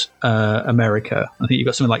towards America. I think you've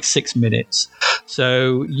got something like 6 minutes.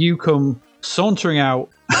 So you come sauntering out,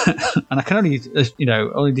 and I can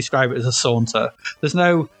only describe it as a saunter. There's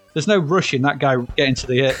no rush in that guy getting to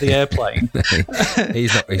the airplane.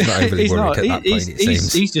 he's not overly worried at that point, it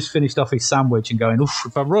seems. He's just finished off his sandwich and going, oof,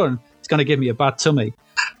 if I run, it's going to give me a bad tummy.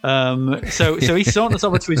 So he saunters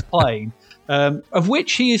over to his plane, of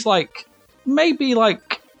which he is maybe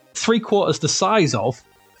 3/4 the size of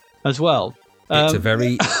as well. It's a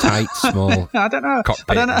very tight, small I don't know.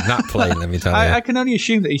 Cockpit in that plane, let me tell you. I can only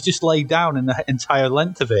assume that he's just laid down in the entire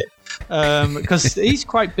length of it, because he's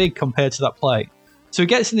quite big compared to that plane. So he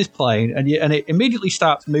gets in this plane, and it immediately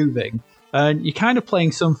starts moving, and you're kind of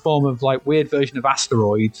playing some form of weird version of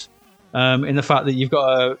Asteroids, in the fact that you've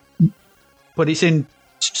got but it's in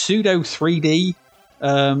pseudo 3D.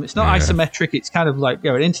 It's not isometric. It's kind of like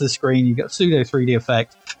going into the screen. You've got pseudo 3D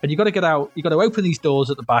effect, and you've got to get out. You've got to open these doors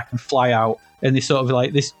at the back and fly out in this sort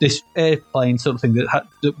of this airplane sort of thing that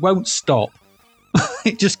won't stop.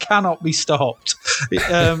 It just cannot be stopped.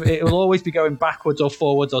 It will always be going backwards or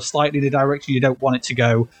forwards or slightly in the direction you don't want it to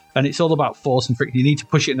go, and it's all about force and friction. You need to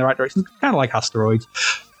push it in the right direction, kind of like Asteroids.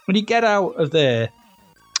 When you get out of there,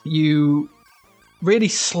 you really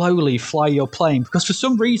slowly fly your plane, because for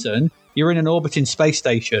some reason you're in an orbiting space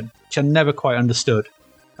station, which I never quite understood.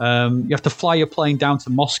 You have to fly your plane down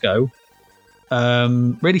to Moscow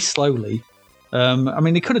really slowly. I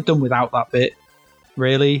mean, they could have done without that bit,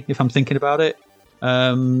 really, if I'm thinking about it.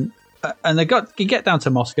 And you get down to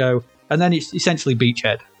Moscow, and then it's essentially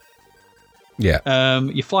Beachhead. Yeah.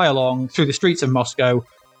 You fly along through the streets of Moscow,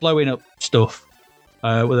 blowing up stuff,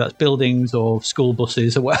 whether that's buildings or school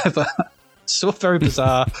buses or whatever. Stuff very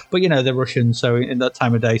bizarre, but they're Russian, so in that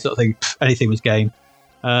time of day, sort of thing, anything was game.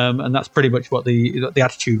 And that's pretty much what the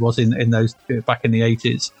attitude was in those back in the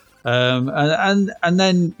 80s. And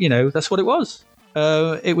then that's what it was.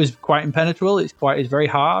 It was quite impenetrable. It's very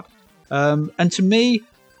hard. And to me,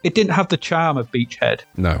 it didn't have the charm of Beachhead.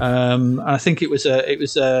 No. And I think it was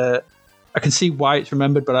I can see why it's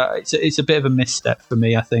remembered, but it's a bit of a misstep for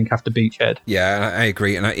me, I think, after Beachhead. Yeah, I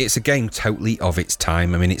agree. And it's a game totally of its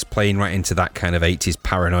time. I mean, it's playing right into that kind of 80s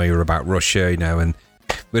paranoia about Russia, and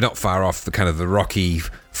we're not far off the kind of the Rocky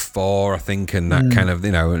 4, I think, and that kind of,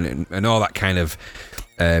 and all that kind of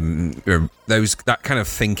that kind of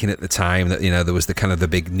thinking at the time that, there was the kind of the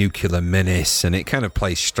big nuclear menace, and it kind of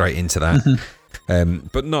plays straight into that.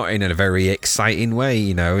 But not in a very exciting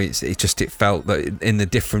way, it felt that in a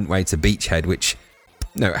different way to Beachhead, which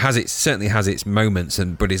certainly has its moments,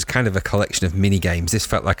 but is kind of a collection of mini games. This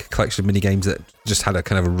felt like a collection of mini games that just had a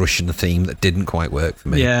kind of a Russian theme that didn't quite work for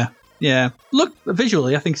me. Yeah. Look,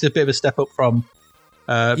 visually, I think it's a bit of a step up from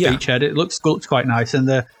Beachhead. It looks quite nice, and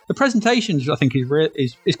the presentations I think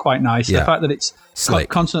is quite nice. The fact that it's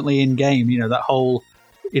constantly in game, that whole,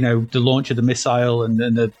 the launch of the missile and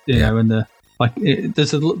the and the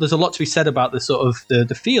there's a lot to be said about the sort of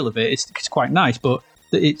the feel of it. It's quite nice, but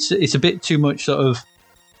it's a bit too much sort of.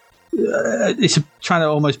 It's trying to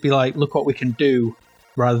almost be like, look what we can do,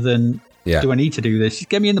 rather than do I need to do this? Just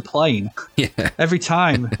get me in the plane. Yeah. Every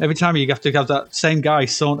time you have to have that same guy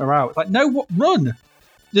saunter out. Like, no, run!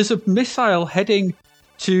 There's a missile heading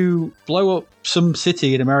to blow up some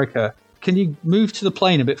city in America. Can you move to the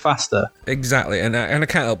plane a bit faster? Exactly, and I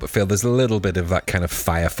can't help but feel there's a little bit of that kind of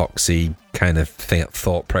Firefoxy kind of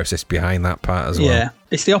thought process behind that part as well. Yeah,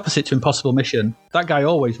 it's the opposite to Impossible Mission. That guy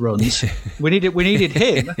always runs. We needed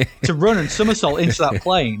him to run and somersault into that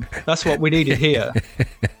plane. That's what we needed here.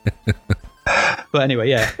 But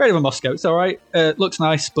anyway, Raid over Moscow. It's all right. Looks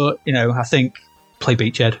nice, but I think play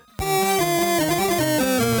Beachhead.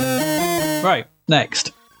 Right,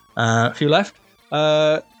 next. A few left.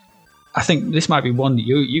 I think this might be one that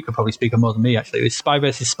you could probably speak on more than me, actually. It's Spy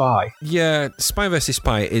vs. Spy. Yeah, Spy vs.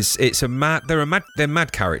 Spy they're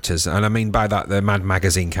mad characters, and I mean by that they're Mad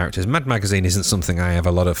Magazine characters. Mad Magazine isn't something I have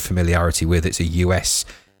a lot of familiarity with. It's a US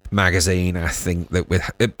magazine, I think,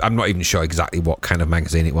 I'm not even sure exactly what kind of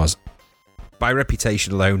magazine it was. By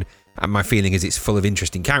reputation alone, and my feeling is it's full of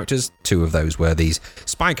interesting characters. 2 of those were these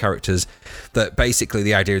spy characters that basically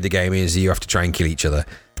the idea of the game is you have to try and kill each other.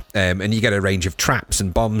 And you get a range of traps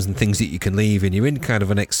and bombs and things that you can leave, and you're in kind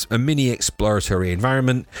of a mini exploratory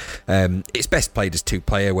environment. It's best played as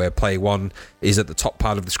 2-player, where player 1 is at the top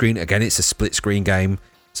part of the screen. Again, it's a split screen game,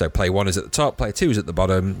 so player 1 is at the top, player 2 is at the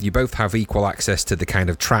bottom. You both have equal access to the kind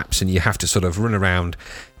of traps, and you have to sort of run around.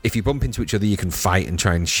 If you bump into each other, you can fight and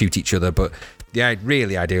try and shoot each other, but the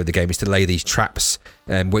idea of the game is to lay these traps,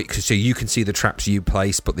 so you can see the traps you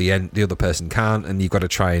place, but the other person can't, and you've got to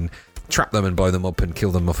try and trap them and blow them up and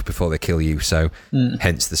kill them off before they kill you. So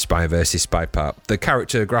hence the Spy versus Spy part. The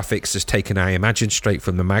character graphics is taken, I imagine, straight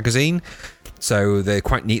from the magazine, so they're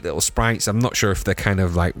quite neat little sprites. I'm not sure if they're kind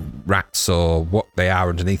of like rats or what they are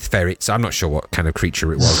underneath, ferrets. I'm not sure what kind of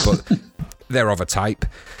creature it was, but they're of a type.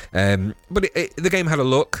 But the game had a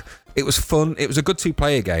look. It was fun. It was a good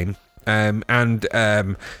 2-player game, and I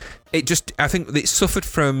think it suffered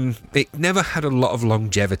from, it never had a lot of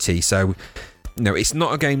longevity. So it's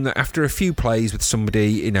not a game that after a few plays with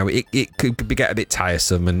somebody, it could get a bit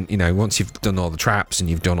tiresome. And, once you've done all the traps and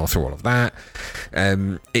you've done through all of that,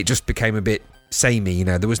 it just became a bit samey.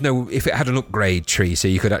 There was if it had an upgrade tree, so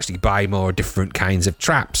you could actually buy more different kinds of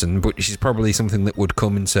traps, which is probably something that would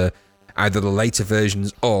come into either the later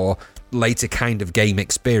versions or later kind of game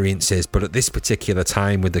experiences. But at this particular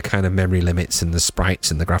time, with the kind of memory limits and the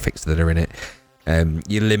sprites and the graphics that are in it,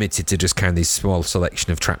 you're limited to just kind of this small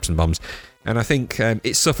selection of traps and bombs. And I think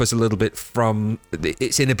it suffers a little bit from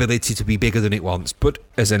its inability to be bigger than it wants. But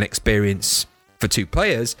as an experience for 2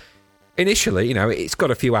 players, initially, it's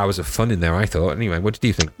got a few hours of fun in there, I thought. Anyway, what did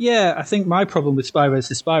you think? Yeah, I think my problem with Spy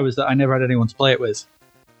vs. Spy was that I never had anyone to play it with.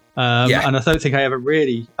 And I don't think I ever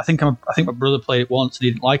really. I think my brother played it once and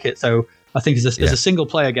he didn't like it. So I think as a single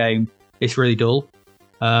player game, it's really dull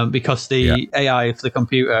because the AI for the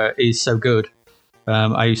computer is so good.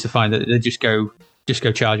 I used to find that they just go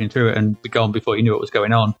charging through it and be gone before you knew what was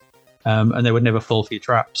going on, and they would never fall for your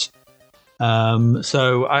traps.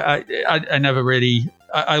 So I never really.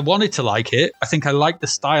 I wanted to like it. I think I liked the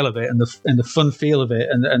style of it and the fun feel of it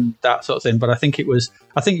and that sort of thing. But I think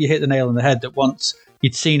you hit the nail on the head that once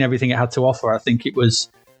you'd seen everything it had to offer, I think it was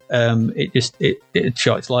it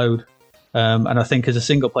shot its load. And I think as a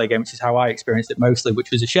single player game, which is how I experienced it mostly,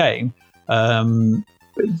 which was a shame,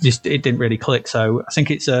 it didn't really click. So I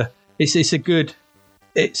think it's an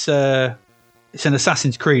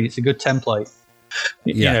Assassin's Creed. It's a good template.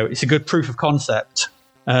 It's a good proof of concept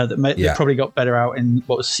that probably got better out in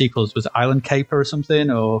what was sequels. Was it Island Caper or something?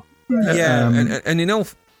 Or and in all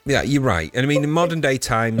Yeah, you're right. And I mean, in modern day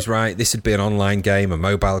times, right, this would be an online game, a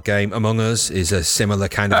mobile game. Among Us is a similar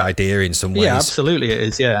kind of idea in some ways. Yeah, absolutely it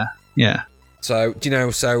is, yeah. So, it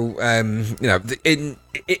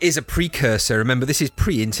is a precursor. Remember, this is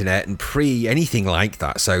pre-internet and pre-anything like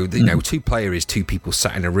that. So, two-player is two people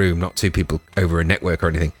sat in a room, not two people over a network or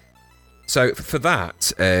anything. So, for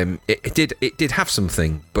that, it did have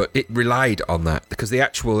something, but it relied on that because the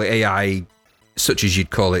actual AI, such as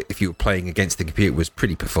you'd call it if you were playing against the computer, was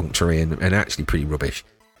pretty perfunctory and actually pretty rubbish.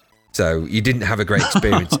 So you didn't have a great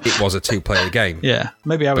experience. It was a two-player game. Yeah,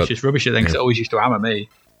 maybe I was just rubbish at it because it always used to hammer me.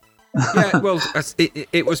 Yeah, well,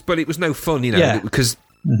 it was no fun, because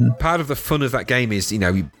part of the fun of that game is,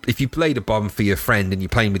 if you played a bomb for your friend and you're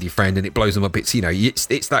playing with your friend and it blows them up, it's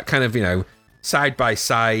that kind of, side by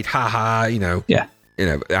side, haha, Yeah.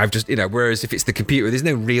 I've just, whereas if it's the computer, there's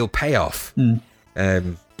no real payoff. And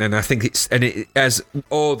I think as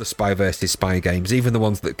all the spy versus spy games, even the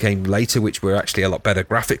ones that came later, which were actually a lot better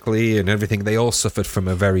graphically and everything, they all suffered from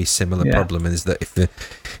a very similar problem. And is that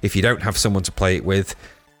if you don't have someone to play it with,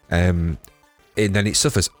 and then it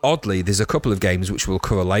suffers. Oddly, there's a couple of games which we'll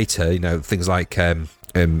cover later, things like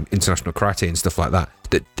International Karate and stuff like that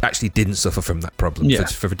actually didn't suffer from that problem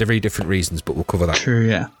for very different reasons, but we'll cover that. True,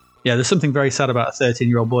 yeah. Yeah, there's something very sad about a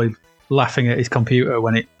 13-year-old boy laughing at his computer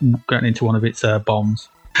when it got into one of its bombs.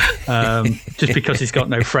 Just because he's got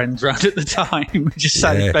no friends around at the time. Just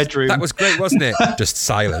sat in his bedroom. That was great, wasn't it? Just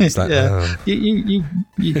silence.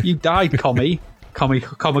 You died, Commodore.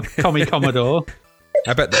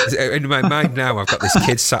 I bet in my mind now I've got this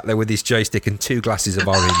kid sat there with his joystick and 2 glasses of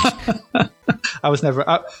orange. I was never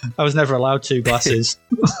allowed 2 glasses.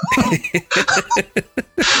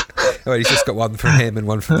 Well, he's just got one from him and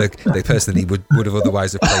one from the person he would have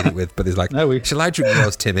otherwise have played it with. But he's like, shall I drink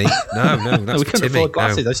yours, Timmy? No, that's we for couldn't Timmy. afford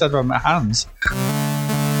glasses. I said on my hands.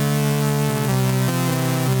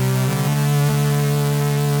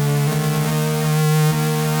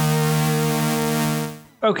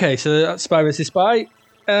 Okay, so that's Spy vs. Spy.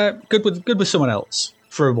 Good with someone else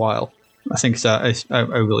for a while. I think it's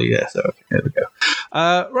overly, yeah. So there we go.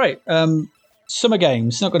 Right. Summer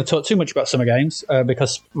Games. Not going to talk too much about Summer Games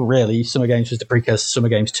because really Summer Games was the precursor to Summer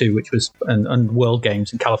Games 2, which was and World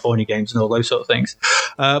Games and California Games and all those sort of things.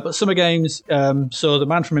 But Summer Games saw the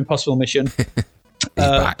man from Impossible Mission,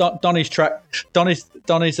 Donnie's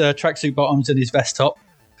tracksuit bottoms and his vest top,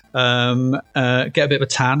 get a bit of a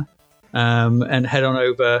tan, and head on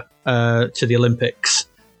over to the Olympics.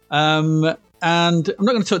 And I'm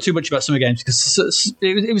not going to talk too much about Summer Games because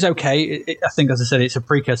it was okay. I think, as I said, it's a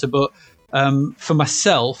precursor. But for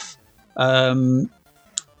myself, I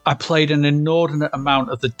played an inordinate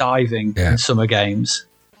amount of the diving in Summer Games.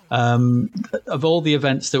 Of all the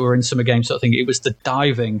events that were in Summer Games, sort of thing, it was the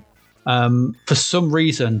diving. For some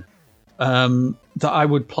reason, that I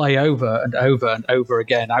would play over and over and over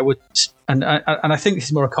again. I would, and I think this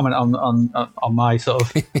is more a comment on my sort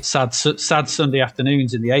of sad Sunday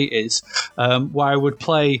afternoons in the 80s, where I would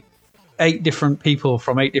play 8 different people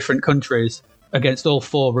from 8 different countries against all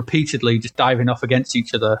 4 repeatedly, just diving off against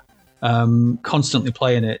each other, constantly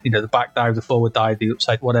playing it. The back dive, the forward dive, the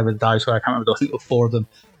upside, whatever the dives were. I can't remember. I think there were 4 of them,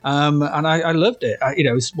 and I loved it.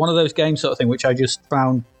 It was one of those games sort of thing which I just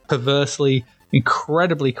found perversely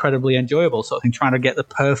incredibly enjoyable sort of thing, trying to get the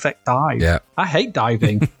perfect dive. I hate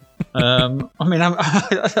diving. I mean,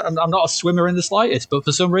 I'm not a swimmer in the slightest, but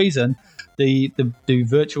for some reason the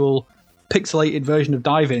virtual pixelated version of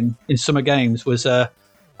diving in Summer Games was a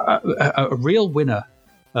real winner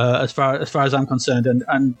as far as I'm concerned.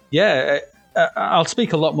 And I'll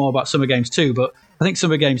speak a lot more about Summer Games too, but I think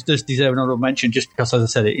Summer Games does deserve an honorable mention just because, as I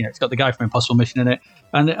said, it's got the guy from Impossible Mission in it,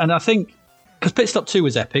 and I think because Pit Stop 2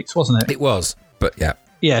 was Epic's, wasn't it? It was, but yeah.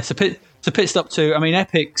 Yeah, so Pit Stop 2, I mean,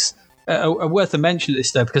 Epic's are worth a mention at this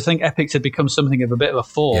stage because I think Epic's had become something of a bit of a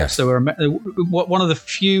force. Yes. They were one of the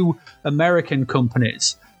few American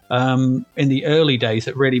companies in the early days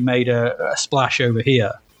that really made a splash over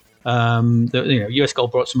here. US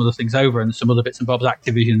Gold brought some other things over and some other bits and bobs,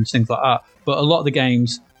 Activision and things like that. But a lot of the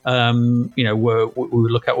games, we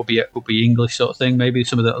would look at would be English sort of thing. Maybe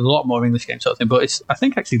a lot more English games sort of thing. But I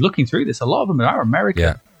think actually looking through this, a lot of them are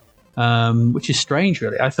American, which is strange,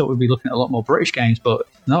 really. I thought we'd be looking at a lot more British games, but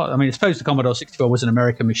not. I mean, I suppose the Commodore 64 was an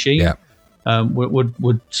American machine.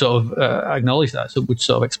 Would sort of acknowledge that, so would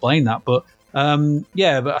sort of explain that. But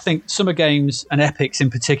but I think Summer Games and Epic's in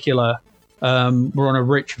particular were on a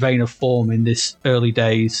rich vein of form in this early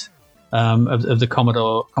days of the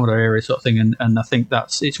Commodore era sort of thing, and I think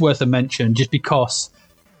it's worth a mention just because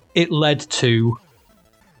it led to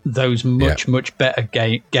those much better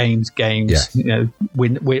games.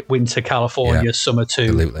 Winter California, Summer 2.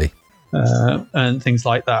 Absolutely. and things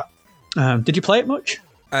like that. Did you play it much?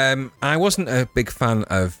 I wasn't a big fan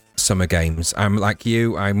of summer games. I'm like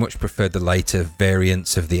you. I much preferred the later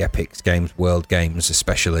variants of the Epic games, World games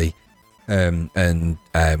especially, and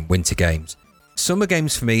winter games. Summer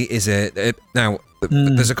games for me is now.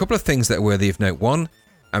 There's a couple of things that are worthy of note. One,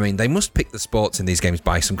 I mean, they must pick the sports in these games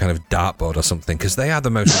by some kind of dartboard or something, because they are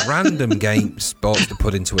the most random sports to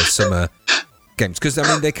put into a summer games. Because, I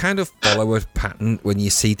mean, they kind of follow a pattern when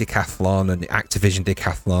you see decathlon and Activision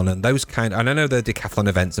decathlon and those kind. And I know they're decathlon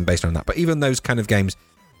events and based on that, but even those kind of games,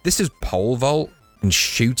 this is pole vault and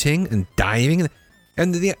shooting and diving.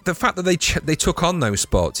 And the fact that they took on those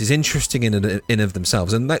sports is interesting in of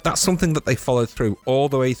themselves. And that's something that they followed through all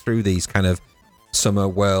the way through these kind of Summer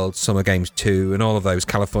World, Summer Games 2, and all of those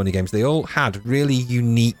California games. They all had really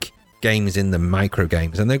unique games in them, micro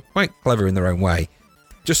games, and they're quite clever in their own way.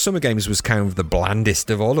 Just Summer Games was kind of the blandest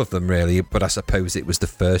of all of them, really, but I suppose it was the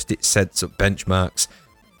first. It sets up benchmarks.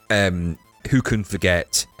 Who can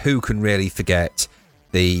forget? Who can really forget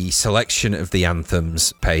the selection of the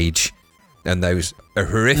anthems page and those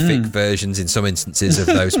horrific versions in some instances of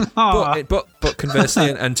those? but conversely,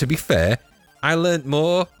 and to be fair, I learnt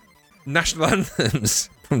more national anthems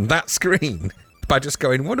from that screen by just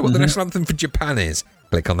going, wonder what the national anthem for Japan is.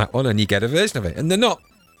 Click on that one and you get a version of it. And they're not,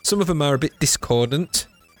 some of them are a bit discordant,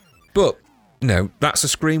 but that's a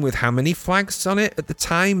screen with how many flags on it at the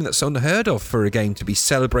time? That's unheard of for a game to be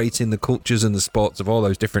celebrating the cultures and the sports of all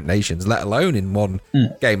those different nations, let alone in one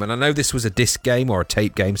game. And I know this was a disc game or a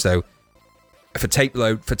tape game, so for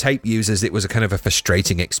tape users, it was a kind of a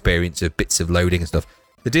frustrating experience of bits of loading and stuff.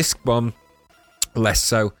 The disc one, less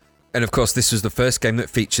so. And of course, this was the first game that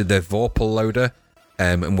featured the Vorpal loader,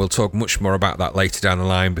 and we'll talk much more about that later down the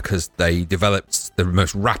line, because they developed the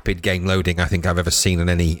most rapid game loading I think I've ever seen in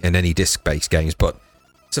any disc-based games. But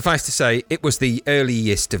suffice to say, it was the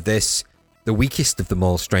earliest of this, the weakest of them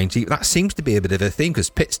all, strangely. That seems to be a bit of a theme, because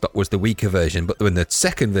Pit Stop was the weaker version, but when the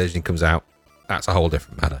second version comes out, that's a whole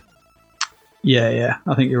different matter. Yeah,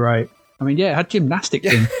 I think you're right. I mean, it had gymnastics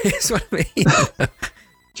in. That's what I mean.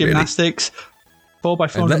 Gymnastics.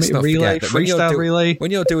 4x400 meter relay, freestyle relay.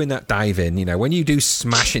 When you're doing that dive in, when you do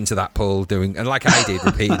smash into that pool, and like I did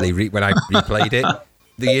repeatedly when I replayed it,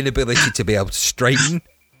 the inability to be able to straighten,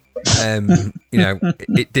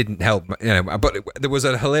 it didn't help. But there was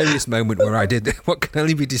a hilarious moment where I did what can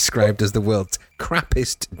only be described as the world's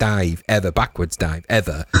crappiest dive ever, backwards dive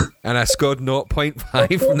ever, and I scored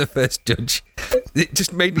 0.5 from the first judge. It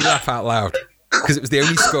just made me laugh out loud, because it was the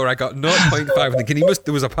only score I got, 0.5. I'm thinking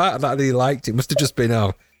there was a part of that he liked. It must have just been,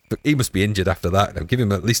 but he must be injured after that. I'll give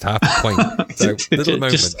him at least half a point. So little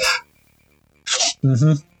moments.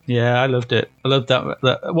 Yeah, I loved it. I loved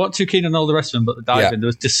that. What too keen on all the rest of them, but the diving. There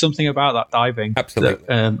was just something about that diving. Absolutely.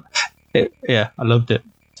 I loved it.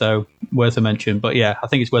 So worth a mention. But yeah, I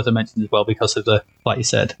think it's worth a mention as well because of like you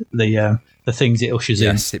said, the things it ushers in.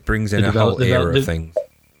 Yes, it brings in a whole era of things.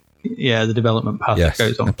 Yeah, the development path that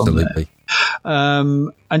goes on absolutely. From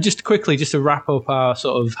there. And just quickly, just to wrap up our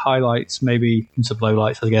sort of highlights, maybe some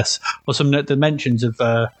lowlights, I guess, or some dimensions of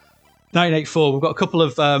 1984. We've got a couple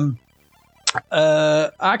of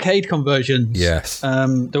arcade conversions. Yes.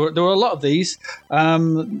 There were a lot of these.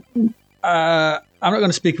 I'm not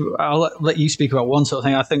going to speak. I'll let you speak about one sort of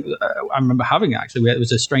thing. I think I remember having it actually. It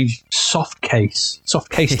was a strange soft case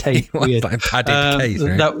tape. Weird. Like padded case,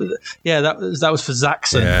 right? That was for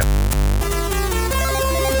Zaxxon. Yeah.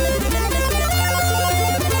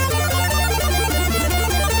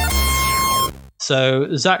 So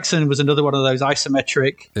Zaxxon was another one of those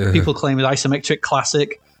isometric. People claim it isometric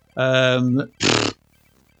classic.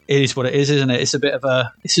 It is what it is, isn't it? It's a bit of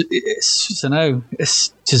a. It's I don't know.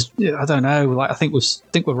 It's just I don't know. Like I think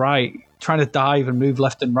we're right. Trying to dive and move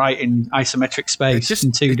left and right in isometric space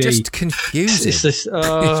in 2D. It's just confusing. It's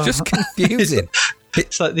just confusing.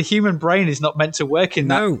 It's like the human brain is not meant to work in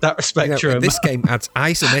that spectrum. This game adds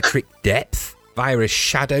isometric depth via a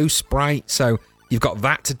shadow sprite, so you've got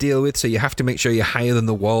that to deal with. So you have to make sure you're higher than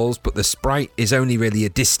the walls, but the sprite is only really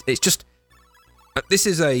It's just. This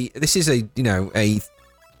isn't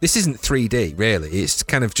 3D really. It's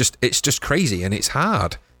kind of just crazy and it's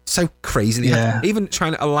hard. So crazy. Yeah. Even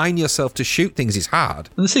trying to align yourself to shoot things is hard.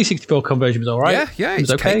 And the C64 conversion was all right. Yeah,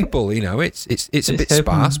 it's capable. It's a bit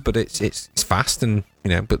sparse, but it's fast and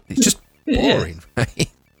but it's just boring. Right?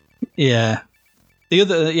 Yeah. The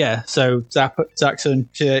other, so Zaxxon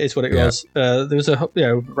is what it was. There was a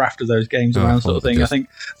raft of those games around, sort of thing. I think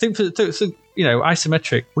for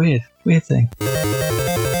isometric, weird thing.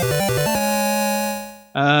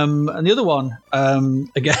 And the other one,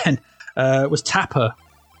 again, was Tapper.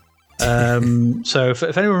 So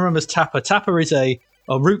if anyone remembers Tapper is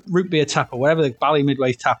or root beer tapper, whatever the Bally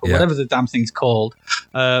Midway tapper, whatever the damn thing's called.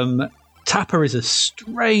 Tapper is a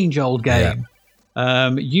strange old game.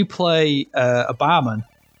 You play a barman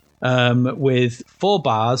with 4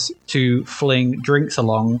 bars to fling drinks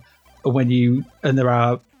along and there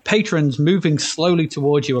are patrons moving slowly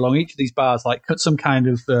towards you along each of these bars, like some kind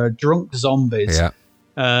of drunk zombies.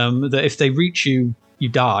 That if they reach you, you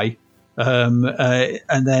die.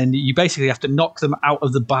 And then you basically have to knock them out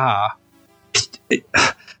of the bar.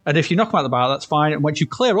 And if you knock them out of the bar, that's fine. And once you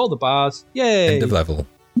clear all the bars, yay! End of level.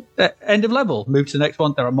 End of level. Move to the next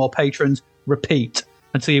one. There are more patrons. Repeat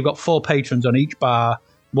until you've got 4 patrons on each bar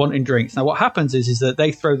wanting drinks. Now, what happens is that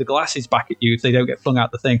they throw the glasses back at you if they don't get flung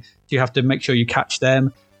out the thing. So you have to make sure you catch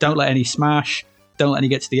them. Don't let any smash. Don't let any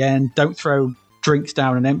get to the end. Don't throw drinks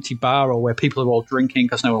down an empty bar or where people are all drinking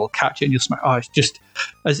because no one will catch it and you'll smash. Oh, it's just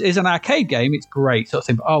as an arcade game, it's great sort of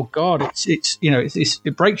thing. But oh god,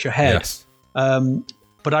 it breaks your head. Yes.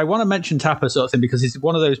 But I want to mention Tapper sort of thing because it's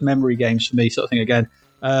one of those memory games for me sort of thing again.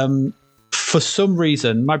 For some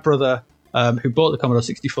reason, my brother, who bought the Commodore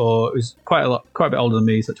 64, was quite a bit older than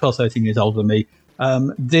me. He's like 12, 13 years older than me.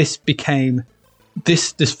 This became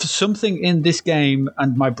this something in this game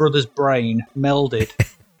and my brother's brain melded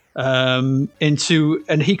into,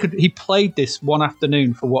 and he played this one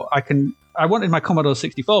afternoon for what I wanted my Commodore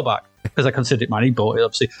 64 back because I considered it mine. He bought it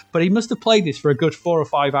obviously, but he must have played this for a good 4 or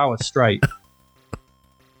 5 hours straight.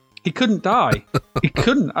 He couldn't die. He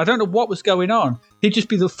couldn't. I don't know what was going on. He'd just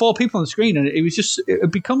be the 4 people on the screen, and it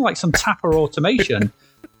would become like some Tapper automation.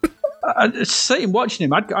 I sitting watching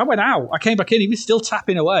him. I went out. I came back in. He was still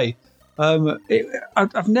tapping away.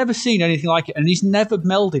 I've never seen anything like it, and he's never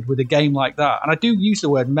melded with a game like that. And I do use the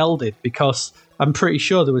word melded because I'm pretty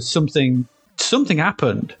sure there was something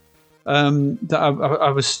happened that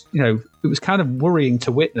I was, it was kind of worrying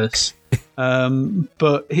to witness.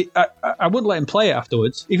 But I wouldn't let him play it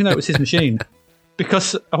afterwards, even though it was his machine,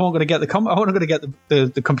 because I wasn't going to get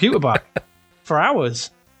the computer back for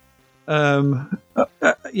hours. So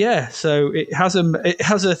it has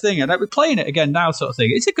a thing, and I'm playing it again now, sort of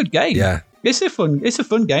thing. It's a good game. Yeah, it's a fun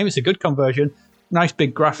game. It's a good conversion. Nice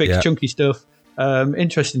big graphics, chunky stuff.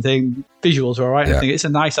 Interesting thing. Visuals are all right. I think it's a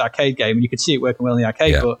nice arcade game, and you could see it working well in the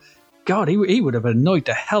arcade. But God, he would have annoyed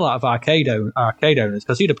the hell out of arcade owners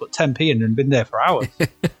because he'd have put 10p in and been there for hours.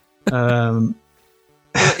 Well,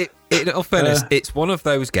 in all fairness, it's one of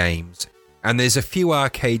those games, and there's a few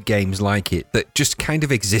arcade games like it that just kind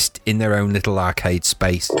of exist in their own little arcade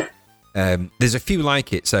space. There's a few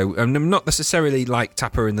like it, so I'm not necessarily like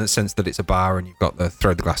Tapper in the sense that it's a bar and you've got the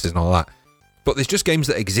throw the glasses and all that, but there's just games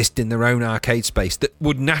that exist in their own arcade space that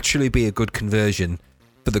would naturally be a good conversion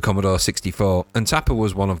for the Commodore 64, and Tapper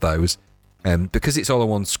was one of those, because it's all on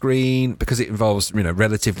one screen, because it involves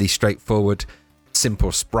relatively straightforward,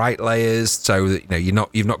 simple sprite layers, so that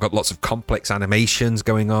you've not got lots of complex animations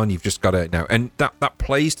going on. You've just got to and that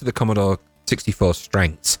plays to the Commodore 64's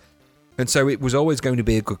strengths, and so it was always going to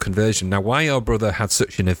be a good conversion. Now, why our brother had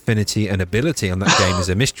such an affinity and ability on that game is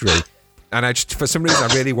a mystery, and I just, for some reason,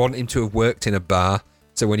 I really want him to have worked in a bar.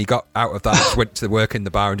 So when he got out of that, he went to work in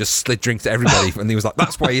the bar and just slid drinks to everybody. And he was like,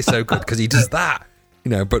 that's why he's so good, because he does that.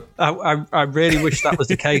 But I really wish that was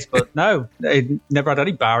the case, but no, he never had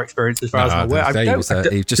any bar experience as far as I'm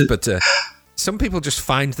aware. Some people just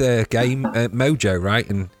find their game mojo, right?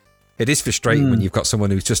 And it is frustrating when you've got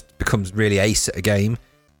someone who just becomes really ace at a game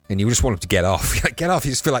and you just want them to get off. Get off,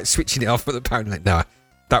 you just feel like switching it off, but apparently, no,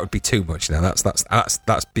 that would be too much now.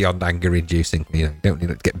 That's beyond anger inducing. You don't need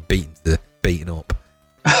to get beaten up.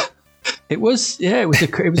 It was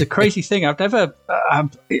a crazy thing. I've never,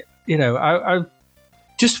 I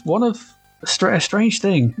just one of a strange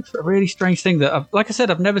thing, a really strange thing that, like I said,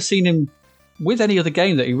 I've never seen him with any other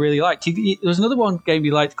game that he really liked. There was another game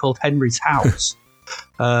he liked called Henry's House,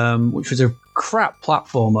 which was a crap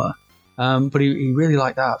platformer, but he really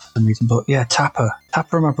liked that for some reason. But yeah, Tapper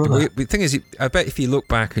and my brother. The thing is, I bet if you look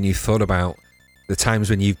back and you thought about the times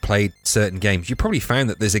when you've played certain games, you probably found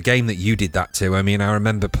that there's a game that you did that to. I mean, I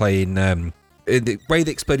remember playing the way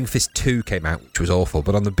the Exploding Fist 2 came out, which was awful,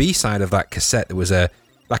 but on the B side of that cassette there was a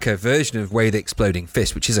version of Way the Exploding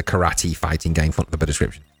Fist, which is a karate fighting game, for the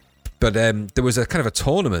description. But there was a kind of a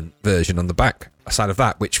tournament version on the back side of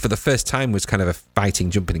that, which for the first time was kind of a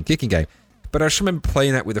fighting, jumping and kicking game. But I just remember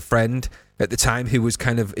playing that with a friend at the time who was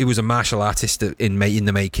he was a martial artist in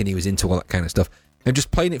the making. He was into all that kind of stuff. And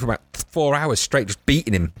just playing it for about 4 hours straight, just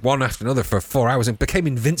beating him one after another for 4 hours, and became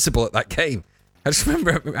invincible at that game. I just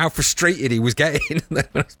remember how frustrated he was getting when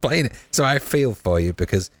I was playing it. So I feel for you,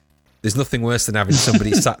 because there's nothing worse than having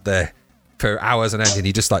somebody sat there for hours on end and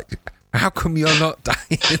you just How come you're not dying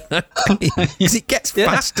in that game? Because it gets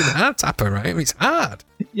fast and hard, Tapper, right? I mean, it's hard.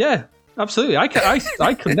 Yeah, absolutely. I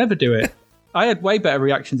could never do it. I had way better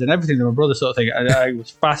reactions and everything than my brother, sort of thing. I was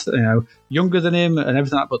fast, younger than him and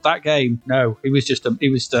everything like that. But that game, no, he was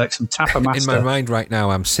like some Tapper master. In my mind right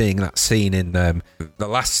now, I'm seeing that scene in The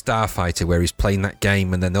Last Starfighter where he's playing that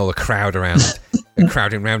game and then all the crowd around are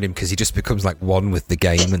crowding around him because he just becomes like one with the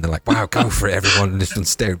game and they're like, wow, go for it, everyone. And everyone's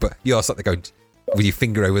staring. But you're sort of going with your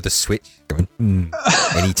finger over the switch, going,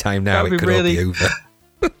 anytime now, it could all be over.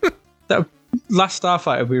 That Last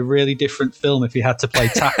Starfighter would be a really different film if he had to play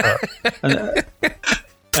Tapper.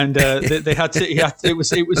 They had to. It was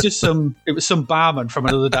just some barman from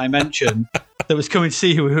another dimension that was coming to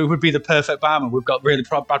see who would be the perfect barman. We've got really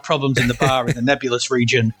bad problems in the bar in the Nebulous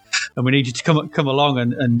region, and we need you to come along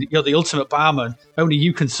and you're the ultimate barman. Only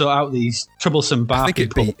you can sort out these troublesome bar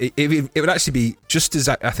people. It would actually be just as,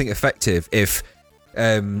 I think, effective if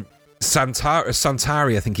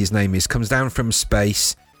Santari, I think his name is, comes down from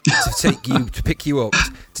space to pick you up,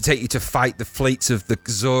 to take you to fight the fleets of the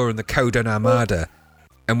Zor and the Kodon Armada.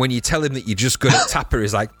 And when you tell him that you're just good at Tapper,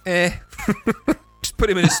 he's like, just put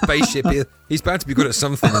him in a spaceship. He's bound to be good at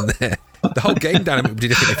something in there. The whole game dynamic would be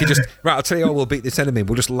different if you just, right, I'll tell you how we'll beat this enemy.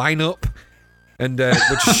 We'll just line up and we'll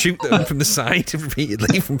just shoot them from the side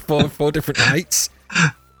repeatedly from four different heights.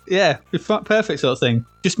 Yeah, perfect sort of thing.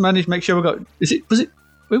 Just make sure we got.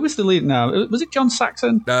 Who was the lead now? Was it John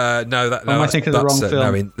Saxon? No, am I thinking of the wrong film?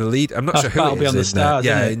 No, in the lead. I'm not sure who Battle it is. Beyond the Stars.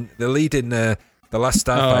 The lead in The Last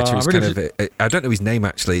Starfighter is kind of. I don't know his name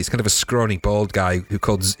actually. He's kind of a scrawny bald guy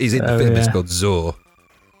he's in the film. It's called Zor.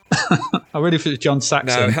 I really think it's John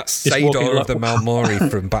Saxon. No, that's Sador of the Malmori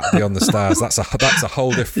from Battle Beyond the Stars. That's a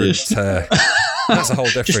whole different. That's a whole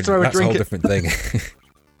different thing.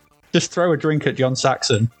 Just throw a drink at John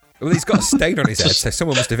Saxon. Well, he's got a stain on his head, so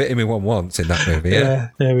someone must have hit him in one once in that movie. Yeah,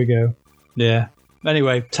 there we go. Yeah.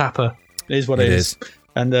 Anyway, Tapper is what it is.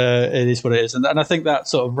 And it is what it is. And I think that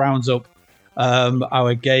sort of rounds up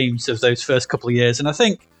our games of those first couple of years. And I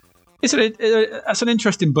think that's an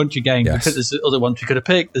interesting bunch of games because there's other ones we could have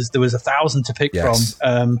picked. There was 1,000 to pick from.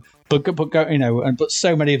 But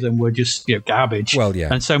so many of them were just garbage. Well,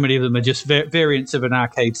 yeah. And so many of them are just variants of an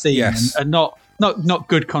arcade theme and not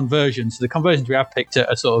good conversions. The conversions we have picked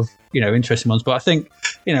are sort of interesting ones, but I think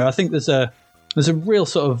there's a real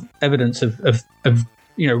sort of evidence of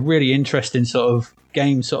really interesting sort of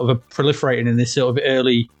games sort of proliferating in this sort of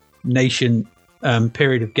early nation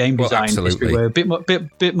period of game design history, where a bit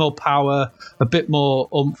more power, a bit more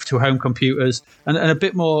oomph to home computers, and a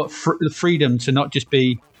bit more freedom to not just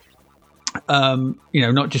be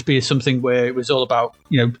something where it was all about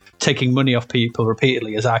taking money off people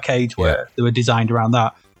repeatedly as arcades were. They were designed around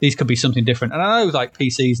that. These could be something different. And I know like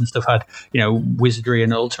PCs and stuff had Wizardry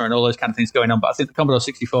and Ultra and all those kind of things going on, but I think the Commodore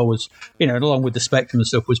 64 was along with the Spectrum and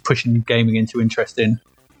stuff was pushing gaming into interesting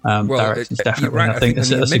directions. Definitely, right. I think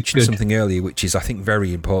you mentioned something earlier, which is I think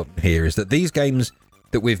very important here, is that these games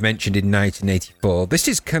that we've mentioned in 1984, this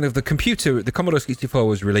is kind of the Commodore 64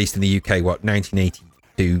 was released in the UK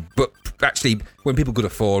 1982, but actually when people could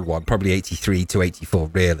afford one, probably 83 to 84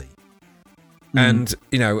 really. And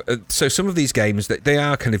so some of these games that they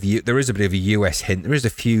are kind of, there is a bit of a US hint, there is a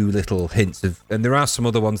few little hints of, and there are some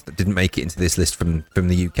other ones that didn't make it into this list from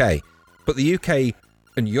the UK, but the UK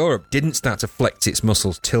and Europe didn't start to flex its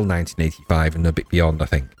muscles till 1985 and a bit beyond, I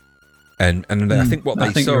think. And I think what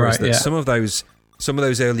they saw is that some of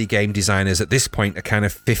those early game designers at this point are kind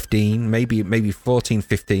of 15, maybe 14,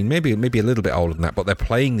 15, maybe a little bit older than that, but they're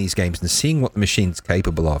playing these games and seeing what the machine's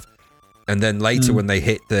capable of. And then later when they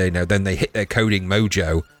hit their coding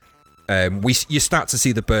mojo, you start to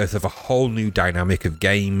see the birth of a whole new dynamic of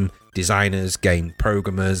game designers, game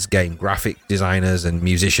programmers, game graphic designers and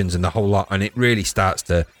musicians and the whole lot, and it really starts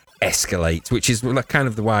to escalate, which is kind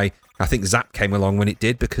of the why I think Zapped came along when it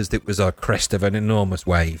did, because it was a crest of an enormous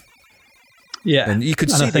wave. Yeah, and you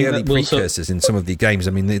could see the early precursors in some of the games.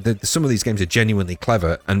 I mean, some of these games are genuinely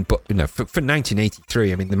clever, but for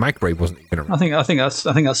 1983, I mean, the microwave wasn't even around. I think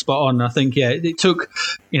that's spot on. I think it took,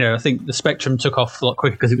 I think the Spectrum took off a lot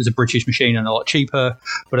quicker because it was a British machine and a lot cheaper.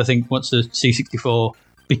 But I think once the C64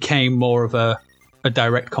 became more of a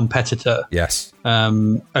direct competitor,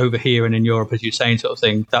 over here and in Europe, as you're saying, sort of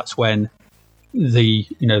thing, that's when the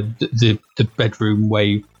bedroom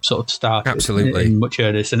wave sort of started. Absolutely, in much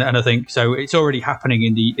earnest, and I think so. It's already happening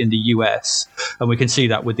in the US, and we can see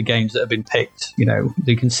that with the games that have been picked.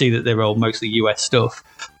 You can see that they're all mostly US stuff,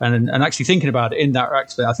 and actually thinking about it in that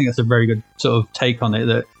aspect, I think that's a very good sort of take on it.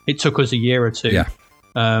 That it took us a year or two,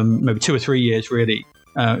 maybe 2 or 3 years, really,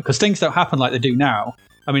 because things don't happen like they do now.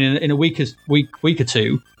 I mean, in a week or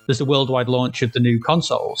two, there's the worldwide launch of the new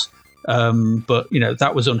consoles. but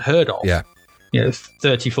that was unheard of. Yeah.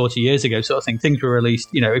 30, 40 years ago, sort of thing. Things were released.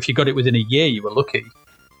 If you got it within a year, you were lucky.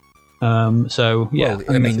 So yeah, well,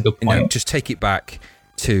 I think that's a good point. Just take it back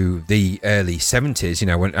to the early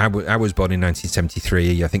 70s. When I was born in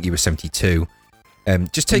 1973, I think you were 72.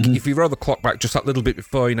 Just take if you roll the clock back just that little bit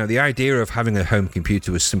before, the idea of having a home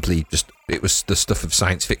computer was simply it was the stuff of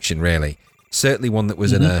science fiction, really. Certainly one that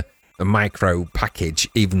was in a micro package,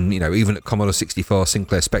 even at Commodore 64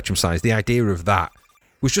 Sinclair Spectrum size. The idea of that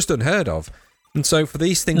was just unheard of. And so for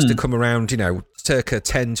these things to come around, circa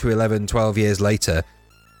 10 to 11, 12 years later,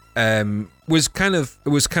 was kind of,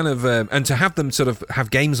 and to have them sort of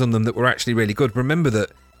have games on them that were actually really good. Remember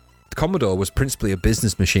that the Commodore was principally a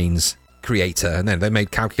business machines creator, and then they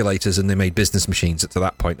made calculators and they made business machines up to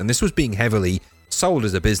that point. And this was being heavily sold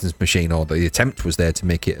as a business machine, or the attempt was there to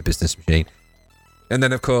make it a business machine. And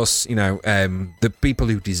then, of course, the people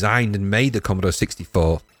who designed and made the Commodore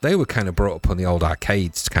 64, they were kind of brought up on the old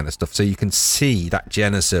arcades kind of stuff. So you can see that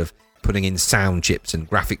genesis of putting in sound chips and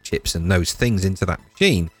graphic chips and those things into that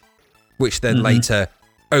machine, which then later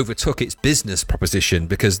overtook its business proposition,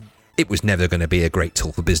 because it was never going to be a great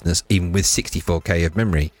tool for business, even with 64K of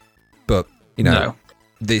memory. But,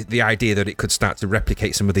 the idea that it could start to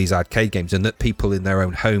replicate some of these arcade games, and that people in their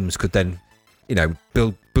own homes could then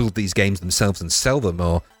build these games themselves and sell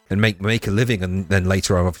them, and make a living, and then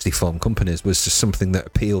later on obviously form companies, was just something that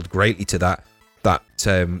appealed greatly to that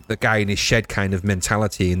the guy in his shed kind of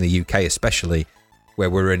mentality in the UK, especially, where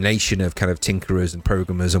we're a nation of kind of tinkerers and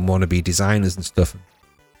programmers and wannabe designers and stuff.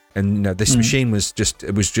 And this machine was just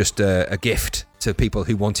a gift to people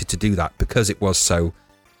who wanted to do that, because it was so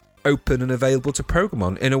open and available to program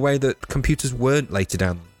on in a way that computers weren't later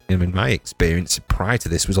down. In my experience, prior to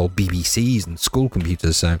this was all BBCs and school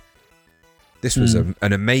computers. So this was an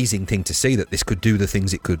amazing thing to see, that this could do the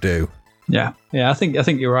things it could do. Yeah. I think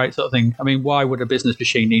you're right, sort of thing. I mean, why would a business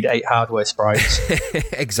machine need 8 hardware sprites?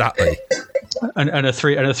 Exactly. and a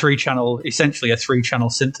 3-channel, essentially a 3-channel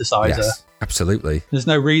synthesizer. Yes, absolutely. There's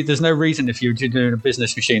no reason, if you're doing a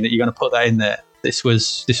business machine, that you're going to put that in there. This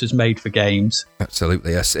was made for games.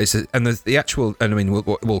 Absolutely, yes. And the actual, and I mean,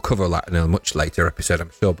 we'll cover that in a much later episode,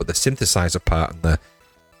 I'm sure. But the synthesizer part and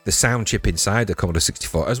the sound chip inside the Commodore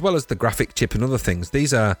 64, as well as the graphic chip and other things,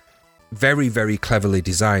 these are very, very cleverly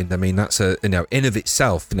designed. I mean, that's in of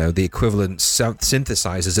itself, the equivalent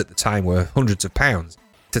synthesizers at the time were hundreds of pounds.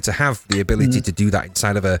 To have the ability to do that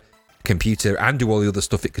inside of a computer and do all the other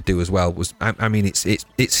stuff it could do as well was, I mean,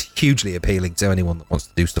 it's hugely appealing to anyone that wants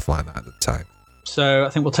to do stuff like that at the time. So I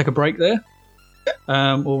think we'll take a break there.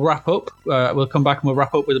 We'll wrap up. We'll come back and we'll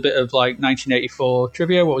wrap up with a bit of 1984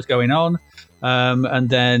 trivia, what was going on. And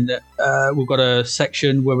then we've got a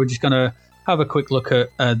section where we're just going to have a quick look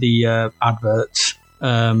at the adverts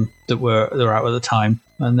that were out at the time.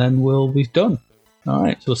 And then we'll be done. All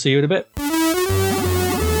right, so we'll see you in a bit.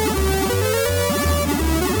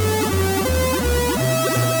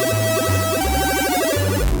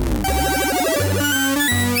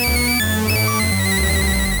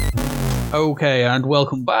 Okay, and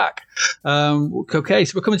welcome back. Okay,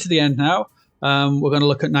 so we're coming to the end now. We're going to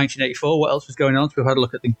look at 1984. What else was going on? So we've had a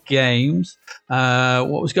look at the games.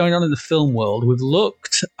 What was going on in the film world? We've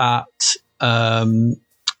looked at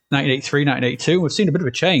 1983, 1982. We've seen a bit of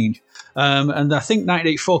a change. And I think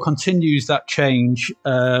 1984 continues that change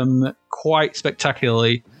quite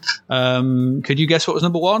spectacularly. Could you guess what was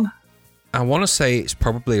number one? I want to say it's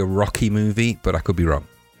probably a Rocky movie, but I could be wrong.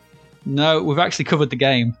 No, we've actually covered the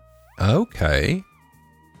game. Okay.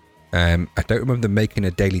 I don't remember them making a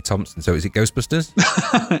Daley Thompson, so is it Ghostbusters?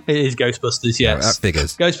 It is Ghostbusters, yes. That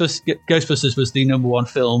figures. Ghostbusters was the number one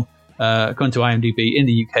film, according to IMDb, in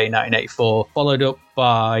the UK in 1984, followed up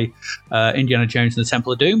by Indiana Jones and the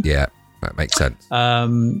Temple of Doom. Yeah, that makes sense.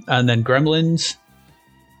 And then Gremlins.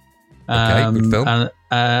 Okay, good film. And,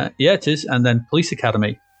 yeah, it is. And then Police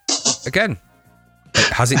Academy. Again,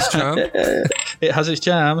 it has its charm. It has its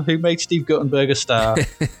charm. Who made Steve Guttenberg a star?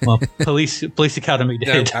 Well, Police Academy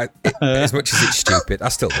did. No, as much as it's stupid, I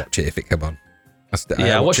still watch it if it come on.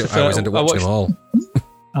 I always end up watching them all.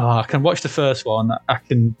 I can watch the first one. I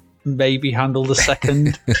can maybe handle the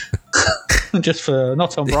second. Just for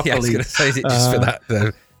not on broccoli. Yeah, I was going to say, is it just for that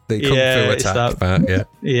the kung fu attack part?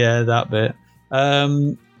 Yeah, that bit.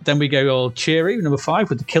 Then we go all cheery, number 5,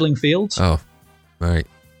 with the Killing Fields. Oh, right.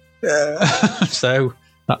 So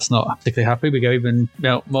that's not particularly happy. We go even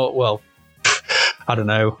more. Well, I don't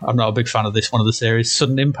know. I'm not a big fan of this one of the series.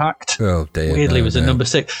 Sudden Impact. Oh dear. Weirdly, was at number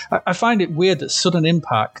 6. I find it weird that Sudden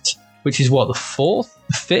Impact which is what, the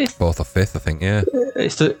fifth? Fourth or fifth, I think. Yeah,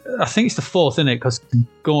 I think it's the fourth, isn't it? Because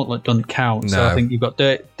Gauntlet doesn't count. No. So I think you've got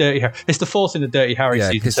Dirty Harry. It's the fourth in the Dirty Harry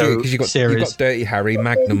season. Because you've got Dirty Harry,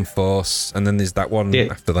 Magnum Force, and then there's that one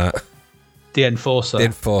after that. The Enforcer. The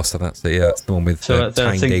Enforcer, that's it. Yeah, that's the one with Tyne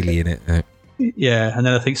Daly in it. Yeah, and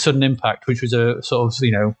then I think Sudden Impact, which was a sort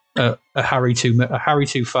of a Harry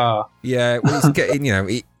too far. Yeah, well, it's getting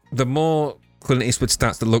the more Clint Eastwood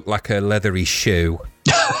starts to look like a leathery shoe,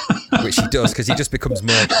 which he does because he just becomes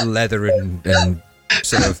more leather and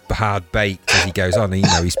sort of hard baked as he goes on.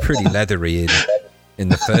 He's pretty leathery in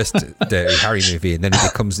the first Dirty Harry movie, and then he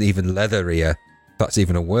becomes even leatherier. That's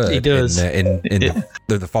even a word. He does in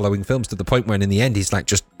the following films, to the point when in the end he's like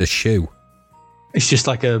just a shoe. It's just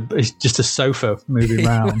a sofa moving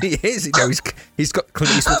around. He is. He's got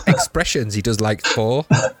Clint Eastwood expressions. He does like four,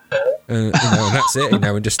 and that's it.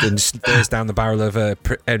 And just stares down the barrel of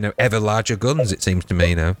ever larger guns. It seems to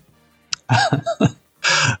me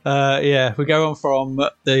Yeah, we go on from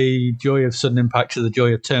the joy of Sudden Impact to the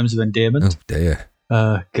joy of Terms of Endearment. Oh dear.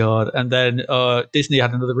 God. And then Disney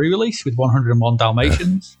had another re-release with 101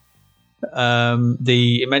 Dalmatians.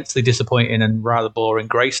 The immensely disappointing and rather boring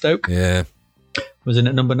Greystoke. Yeah. Was in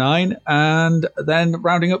at number 9, and then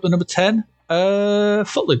rounding up the number 10,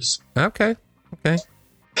 Footloose. Okay.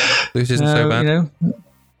 Footloose isn't so bad.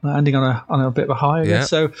 Landing on a bit of a high. Yeah.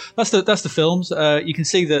 So that's the films. You can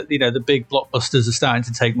see that the big blockbusters are starting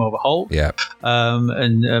to take more of a hold. Yeah.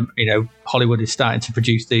 Hollywood is starting to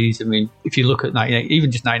produce these. I mean, if you look at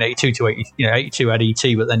even just 1982 to 82 had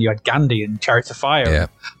E.T., but then you had Gandhi and Chariots of Fire, and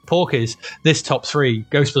Porky's. This top three: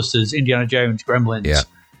 Ghostbusters, Indiana Jones, Gremlins. Yeah.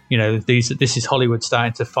 This is Hollywood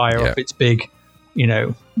starting to fire up its big,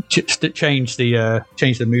 change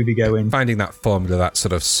the movie going. Finding that formula, that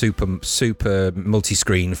sort of super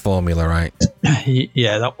multi-screen formula, right?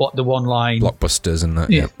 Yeah, the one line blockbusters and that.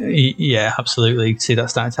 Yeah, absolutely. See that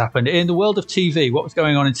starting to happen in the world of TV. What was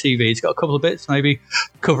going on in TV? It's got a couple of bits maybe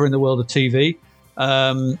covering the world of TV.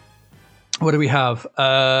 What do we have?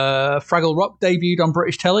 Fraggle Rock debuted on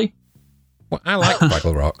British telly. Well, I like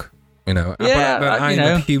Fraggle Rock. I'm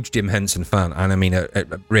a huge Jim Henson fan, and I mean a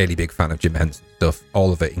really big fan of Jim Henson stuff,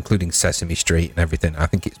 all of it, including Sesame Street and everything. I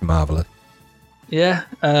think it's marvellous. Yeah,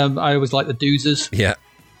 I always like the Doozers. Yeah.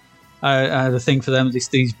 I have a thing for them,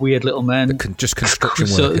 these weird little men. Just construction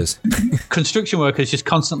workers. Construction workers just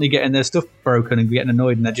constantly getting their stuff broken and getting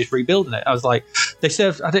annoyed, and they're just rebuilding it. I was like, they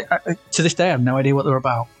serve, to this day, I have no idea what they're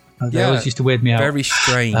about. They always used to weird me out. Very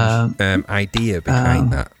strange idea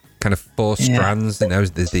behind that. Kind of four strands,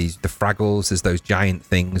 there's the Fraggles, there's those giant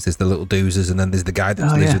things, there's the little Doozers, and then there's the guy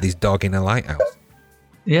that lives with his dog in a lighthouse.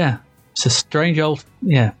 Yeah, it's a strange old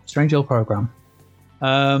program.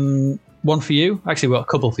 One for you, actually, well, a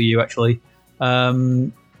couple for you, actually.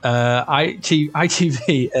 ITV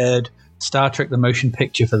aired Star Trek: The Motion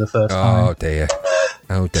Picture for the first time. Oh dear.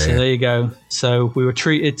 So there you go. So we were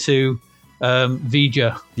treated to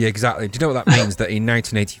Vija. Yeah, exactly. Do you know what that means? That in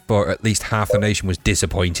 1984, at least half the nation was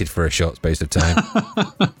disappointed for a short space of time.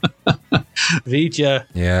 Vija.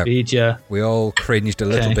 Yeah. Vija. We all cringed a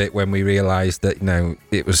little bit when we realised that,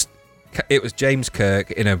 it was James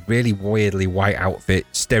Kirk in a really weirdly white outfit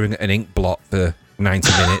staring at an ink blot for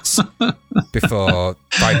 90 minutes before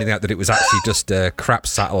finding out that it was actually just a crap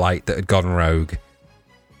satellite that had gone rogue.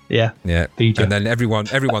 Yeah. Yeah. Vija. And then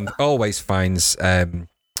everyone always finds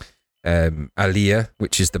Aliyah,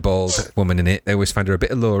 which is the bald woman in it. They always find her a bit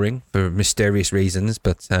alluring for mysterious reasons,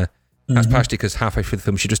 but that's partially because halfway through the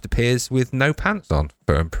film she just appears with no pants on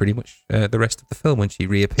for pretty much the rest of the film when she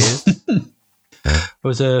reappears. It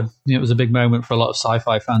was a big moment for a lot of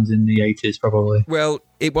sci-fi fans in the 80s, probably. Well,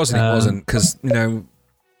 it wasn't, because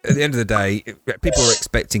at the end of the day, people were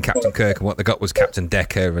expecting Captain Kirk, and what they got was Captain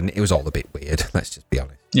Decker, and it was all a bit weird. Let's just be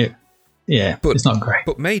honest. Yeah, but it's not great.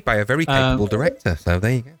 But made by a very capable director, so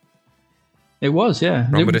there you go. It was, yeah.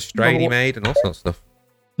 Robert Estrada made and all sorts of stuff.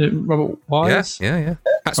 Robert Wise? Yeah.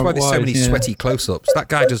 That's why there's so many sweaty close-ups. That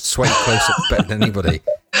guy does sweaty close-ups better than anybody.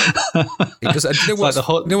 He does. You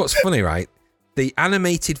know what's funny, right? The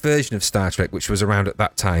animated version of Star Trek, which was around at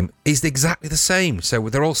that time, is exactly the same. So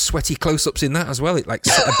they're all sweaty close-ups in that as well. It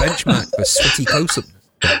set a benchmark for sweaty close-ups.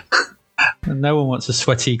 And no one wants a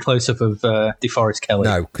sweaty close-up of DeForest Kelley.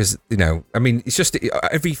 No, because, it's just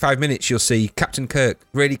every 5 minutes you'll see Captain Kirk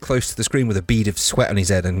really close to the screen with a bead of sweat on his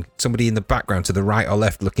head and somebody in the background to the right or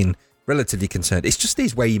left looking relatively concerned. It's just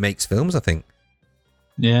his way he makes films, I think.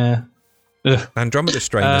 Yeah. Ugh. Andromeda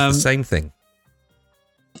Strain is the same thing.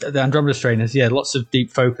 The Andromeda Strain is, lots of deep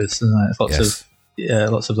focus, isn't it?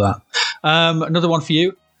 Lots of that. Another one for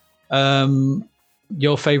you.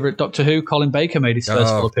 Your favourite Doctor Who, Colin Baker, made his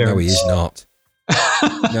first full appearance. No, he is not.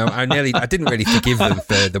 No, I didn't really forgive them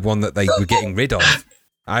for the one that they were getting rid of.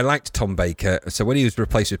 I liked Tom Baker, so when he was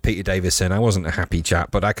replaced with Peter Davison, I wasn't a happy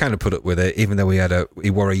chap, but I kind of put up with it, even though he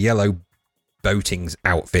wore a yellow boating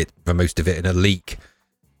outfit for most of it and a leak.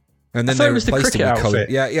 And then they replaced him with Colin.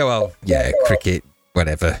 Yeah, cricket,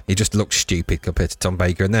 whatever. He just looked stupid compared to Tom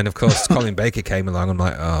Baker. And then, of course, Colin Baker came along. I'm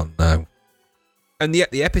like, oh no. And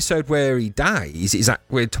the episode where he dies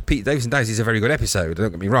where Peter Davison dies is a very good episode.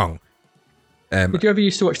 Don't get me wrong. Did you ever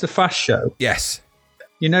used to watch the Fast Show? Yes.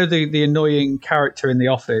 You know the annoying character in the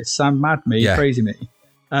office, Sam Madme, Crazy Me.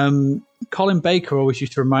 Colin Baker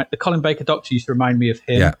the Colin Baker doctor used to remind me of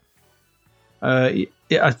him.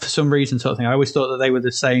 Yeah. For some reason, sort of thing. I always thought that they were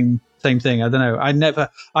the same thing. I don't know.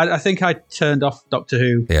 I think I turned off Doctor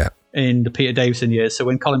Who. Yeah. In the Peter Davison years. So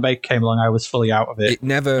when Colin Baker came along, I was fully out of it. It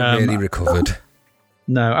never really recovered.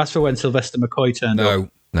 No. As for when Sylvester McCoy turned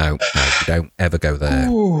up. No, you don't ever go there.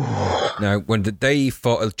 Ooh. No, when the day he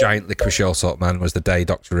fought a giant licorice sort man was the day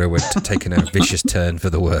Doctor Who had taken a vicious turn for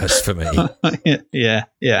the worse for me. Yeah.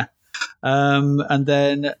 And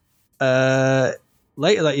then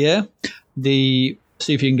later that year, see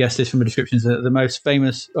if you can guess this from the descriptions, the most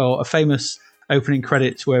famous, or a famous opening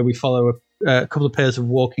credits where we follow a couple of pairs of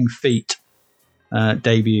walking feet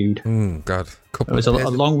debuted. God. It was a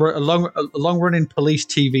long-running police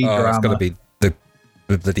TV drama. It's got to be the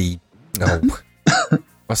bloody... No.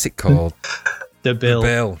 What's it called? The Bill. The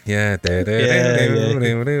Bill, yeah.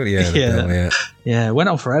 Yeah, it went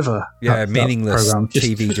on forever. Yeah, meaningless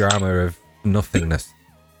TV drama of nothingness.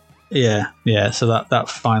 Yeah. So that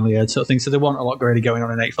finally aired, sort of thing. So there wasn't a lot really going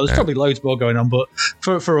on in 84. There's probably loads more going on, but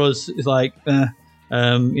for us, it's like, the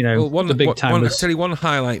big time. One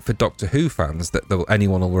highlight for Doctor Who fans that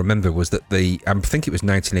anyone will remember was that I think it was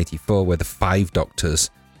 1984 where the Five Doctors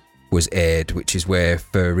was aired, which is where,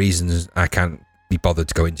 for reasons I can't be bothered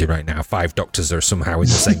to go into right now, 5 Doctors are somehow in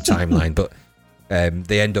the same timeline, but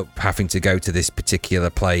they end up having to go to this particular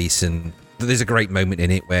place, and there's a great moment in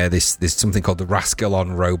it where there's something called the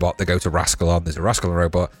Rascalon robot. They go to Rascalon, there's a Rascalon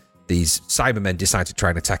robot, these Cybermen decide to try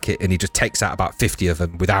and attack it, and he just takes out about 50 of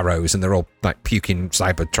them with arrows, and they're all like puking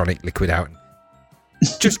cybertronic liquid out.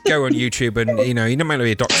 Just go on YouTube and, you don't might be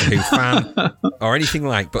a Doctor Who fan or anything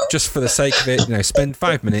but just for the sake of it, spend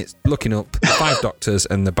 5 minutes looking up the 5 Doctors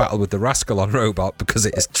and the battle with the Rascalon robot, because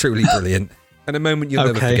it is truly brilliant and a moment you'll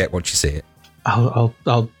never forget once you see it. I'll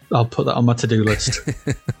put that on my to-do list.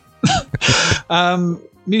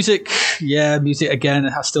 Music again.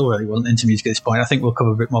 I still really wasn't into music at this point. I think we'll cover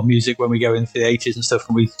a bit more music when we go into the 80s and stuff,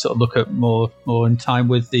 and we sort of look at more in time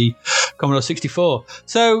with the Commodore 64.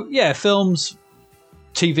 So yeah, films,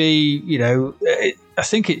 TV, I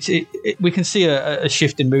think we can see a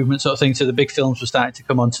shift in movement, sort of thing. So the big films were starting to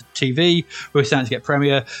come onto TV. We were starting to get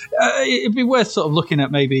premiere. It'd be worth sort of looking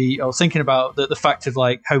at or thinking about the fact of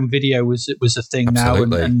like home video was a thing.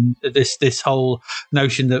 Absolutely. Now, and this whole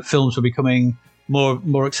notion that films were becoming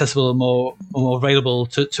more accessible and more available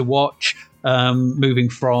to watch, moving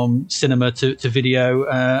from cinema to video,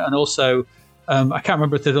 and also I can't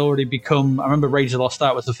remember if they'd already become. I remember Raiders of the Lost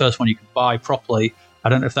Ark was the first one you could buy properly. I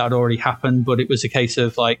don't know if that had already happened, but it was a case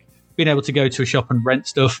of like being able to go to a shop and rent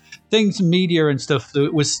stuff, things, media and stuff.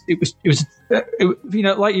 It was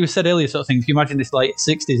like you said earlier, sort of thing. If you imagine this late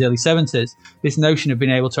 60s, early 70s, this notion of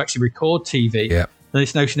being able to actually record TV, and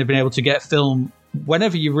this notion of being able to get film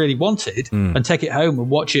whenever you really wanted and take it home and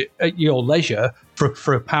watch it at your leisure for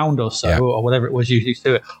 £1 or so, or whatever it was you used to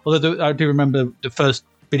do it. Although I do remember the first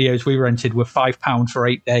videos we rented were £5 for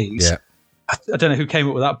 8 days. Yeah. I don't know who came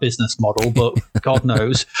up with that business model, but God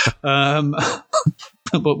knows.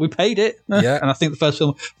 But we paid it, and I think the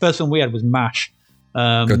first film we had was MASH.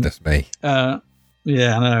 Goodness me. Yeah,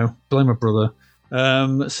 I know. Blame my brother.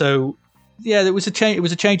 So yeah, there was a change. It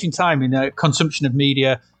was a changing time in consumption of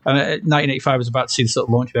media. 1985 was about to see the sort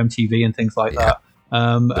of launch of MTV and things like that.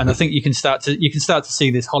 And I think you can start to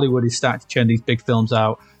see this. Hollywood is starting to churn these big films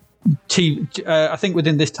out. I think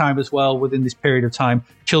within this time as well, within this period of time,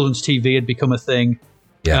 children's TV had become a thing.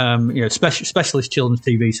 Specialist children's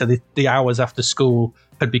TV. So the hours after school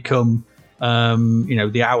had become,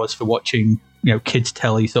 the hours for watching, kids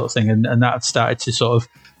telly sort of thing, and that had started to sort of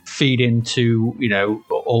feed into,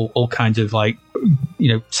 all kinds of like,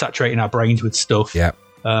 saturating our brains with stuff. Yeah.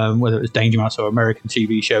 Whether it was Danger Mouse or American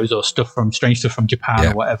TV shows or strange stuff from Japan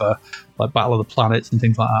or whatever, like Battle of the Planets and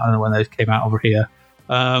things like that. I don't know when those came out over here.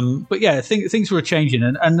 But yeah, things were changing,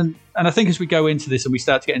 and I think as we go into this and we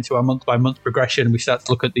start to get into our month by month progression, and we start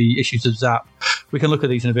to look at the issues of Zapped, we can look at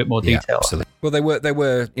these in a bit more detail. Absolutely. Well,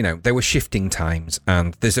 they were shifting times,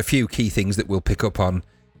 and there's a few key things that we'll pick up on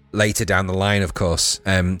later down the line. Of course,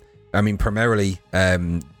 primarily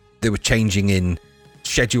they were changing in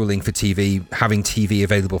scheduling for TV, having TV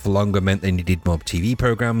available for longer meant they needed more TV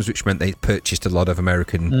programs, which meant they purchased a lot of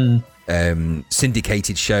American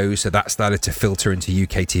syndicated shows. So that started to filter into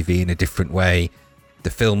UK TV in a different way. The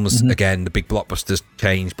films, again, the big blockbusters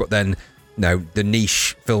changed, but then the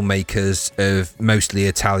niche filmmakers of mostly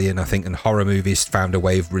Italian, I think, and horror movies found a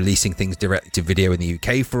way of releasing things directly to video in the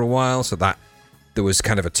UK for a while. So that there was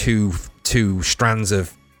kind of a two strands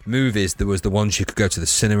of movies. There was the ones you could go to the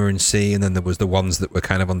cinema and see, and then there was the ones that were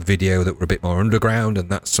kind of on the video that were a bit more underground, and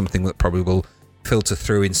that's something that probably will filter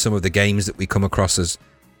through in some of the games that we come across as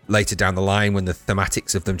later down the line when the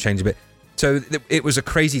thematics of them change a bit. So it was a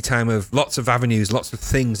crazy time of lots of avenues, lots of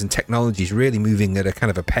things and technologies really moving at a kind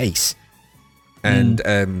of a pace. And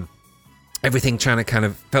everything trying to kind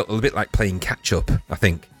of felt a little bit like playing catch up, I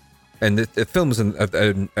think. And the films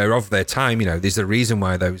are of their time. There's a reason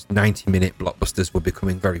why those 90-minute blockbusters were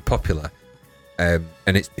becoming very popular, and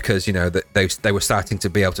it's because that they were starting to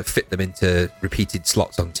be able to fit them into repeated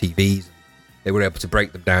slots on TVs. They were able to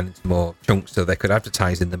break them down into more chunks so they could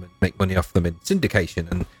advertise in them and make money off them in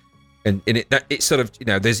syndication. And in it sort of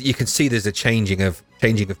you can see there's a changing of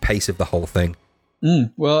pace of the whole thing.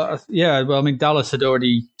 Well, I mean, Dallas had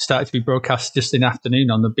already started to be broadcast just in the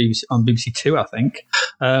afternoon on BBC Two, I think.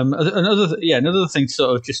 Another thing to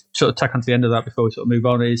sort of tack onto the end of that before we sort of move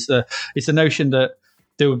on is the notion that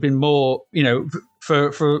there would have been more,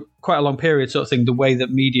 for quite a long period, sort of thing. The way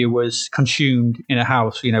that media was consumed in a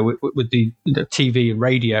house, with the TV and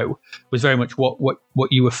radio, was very much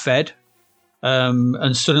what you were fed.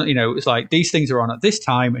 And suddenly, it's like these things are on at this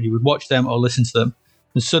time, and you would watch them or listen to them.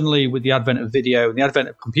 And suddenly, with the advent of video and the advent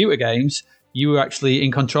of computer games, you were actually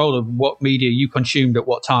in control of what media you consumed at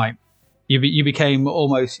what time. You became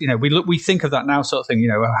almost, we think of that now, sort of thing,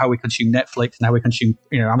 how we consume Netflix and how we consume,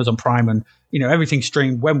 Amazon Prime, and everything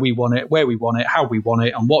streamed when we want it, where we want it, how we want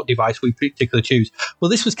it, and what device we particularly choose.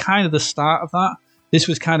 Well, this was kind of the start of that. This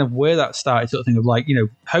was kind of where that started, sort of thing of like,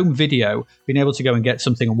 home video, being able to go and get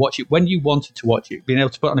something and watch it when you wanted to watch it, being able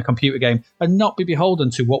to put on a computer game and not be beholden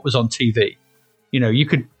to what was on TV. You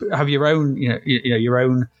could have your own, your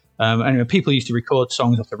own. And people used to record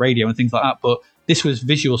songs off the radio and things like that. But this was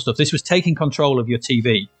visual stuff. This was taking control of your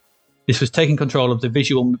TV. This was taking control of the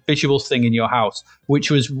visual thing in your house,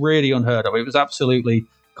 which was really unheard of. It was absolutely,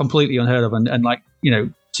 completely unheard of. And like,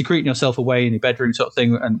 secreting yourself away in your bedroom, sort of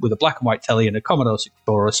thing, and with a black and white telly and a Commodore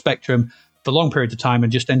 64 or a Spectrum for long periods of time,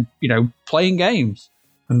 and just then, playing games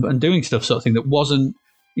and doing stuff, sort of thing that wasn't.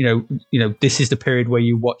 This is the period where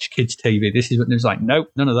you watch kids' TV. This is when it's like, nope,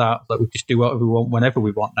 none of that. Like, we just do whatever we want, whenever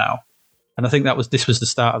we want now. And I think this was the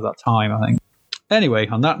start of that time, I think. Anyway,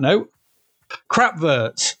 on that note,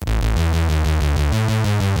 crapverts.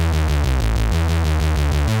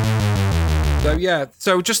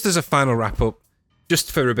 So just as a final wrap up,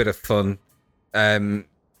 just for a bit of fun,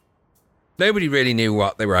 nobody really knew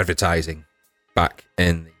what they were advertising back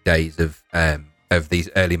in the days of these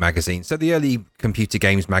early magazines. So the early computer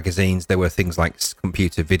games magazines, there were things like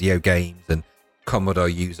Computer Video Games and Commodore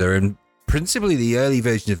User, and principally the early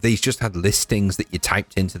versions of these just had listings that you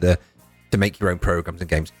typed into to make your own programs and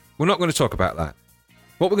games. We're not going to talk about that.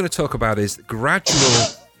 What we're going to talk about is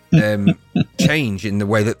gradual change in the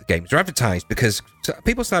way that the games are advertised, because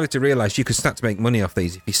people started to realize you could start to make money off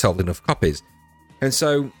these if you sold enough copies. And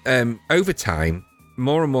so over time,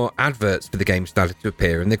 more and more adverts for the game started to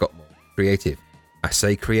appear, and they got more creative. I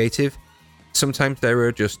say creative, sometimes they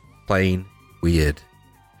were just plain weird.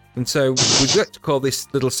 And so we'd like to call this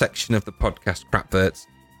little section of the podcast Crapverts.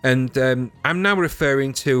 And I'm now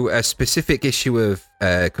referring to a specific issue of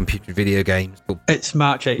Computer Video Games. It's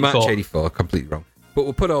March 84. March 84, completely wrong. But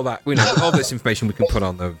we'll put all that, all this information we can put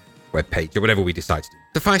on the webpage or whatever we decide to do.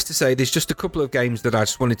 Suffice to say, there's just a couple of games that I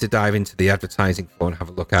just wanted to dive into the advertising for and have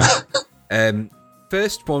a look at.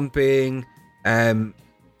 First one being...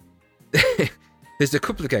 There's a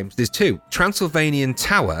couple of games. There's two. Transylvanian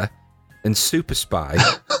Tower and Super Spy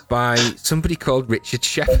by somebody called Richard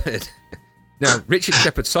Shepherd. Now, Richard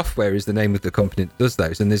Shepherd Software is the name of the company that does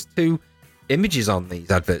those, and there's two images on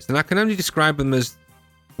these adverts, and I can only describe them as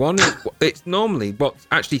one. It's normally what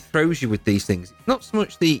actually throws you with these things. It's not so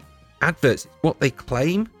much the adverts, it's what they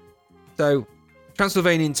claim. So,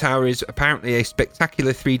 Transylvanian Tower is apparently a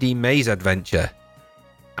spectacular 3D maze adventure.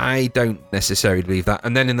 I don't necessarily believe that.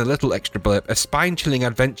 And then in a little extra blurb, a spine-chilling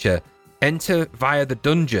adventure. Enter via the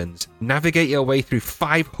dungeons, navigate your way through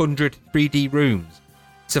 500 3D rooms,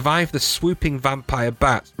 survive the swooping vampire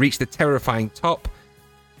bats, reach the terrifying top.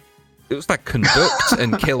 It looks like conduct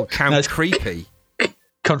and kill Count Creepy.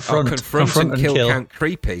 Confront and kill Count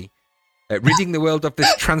Creepy. Ridding the world of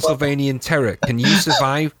this Transylvanian terror. Can you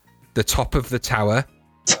survive the top of the tower?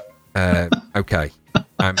 Okay.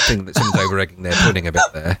 I'm thinking that someone's over-egging their pudding a bit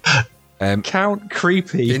there. Count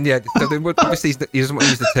Creepy. And yeah, so obviously he doesn't want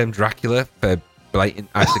to use the term Dracula for blatant,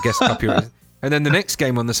 I guess, copyright. And then the next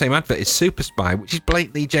game on the same advert is Super Spy, which is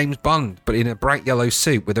blatantly James Bond, but in a bright yellow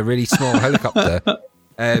suit with a really small helicopter.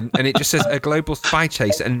 And it just says a global spy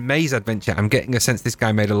chase and maze adventure. I'm getting a sense this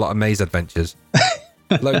guy made a lot of maze adventures.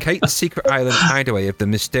 Locate the secret island hideaway of the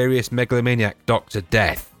mysterious megalomaniac Dr.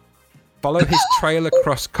 Death. Follow his trail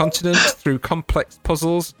across continents through complex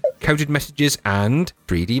puzzles, coded messages, and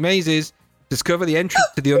 3D mazes. Discover the entrance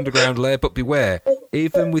to the underground lair, but beware.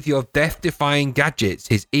 Even with your death-defying gadgets,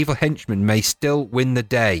 his evil henchman may still win the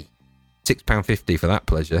day. £6.50 for that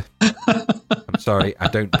pleasure. I'm sorry, I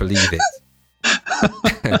don't believe it.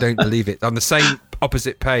 I don't believe it. On the same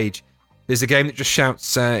opposite page, there's a game that just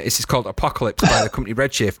shouts, this is called Apocalypse by the company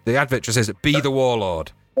Redshift. The advert just says, be the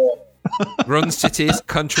warlord. Run cities,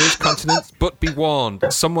 countries, continents, but be warned.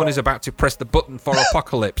 Someone is about to press the button for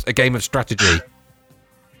Apocalypse, a game of strategy.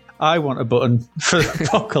 I want a button for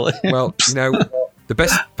Apocalypse. Well, the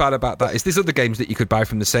best part about that is there's other games that you could buy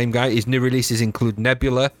from the same guy. His new releases include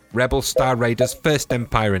Nebula, Rebel, Star Raiders, First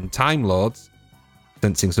Empire, and Time Lords.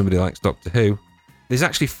 Sensing somebody likes Doctor Who. There's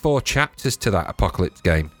actually 4 chapters to that Apocalypse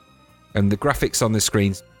game. And the graphics on the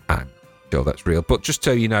screens, I'm sure that's real. But just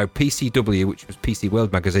so you know, PCW, which was PC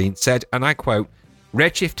World magazine, said, and I quote,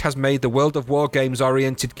 Redshift has made the World of War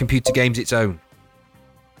games-oriented computer games its own.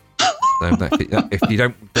 If you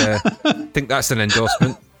don't think that's an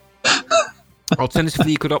endorsement.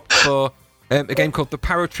 Alternatively, you could opt for a game called The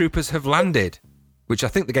Paratroopers Have Landed, which I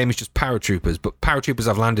think the game is just Paratroopers, but Paratroopers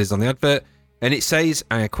Have Landed is on the advert, and it says,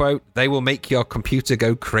 and I quote, they will make your computer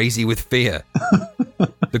go crazy with fear.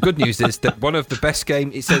 The good news is that one of the best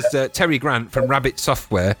games, it says Terry Grant from Rabbit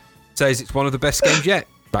Software says it's one of the best games yet.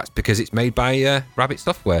 That's because it's made by Rabbit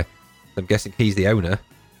Software. I'm guessing he's the owner.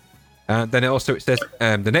 And then it says,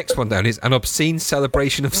 the next one down is an obscene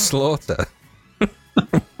celebration of slaughter.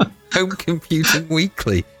 Home Computing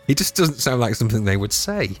Weekly. It just doesn't sound like something they would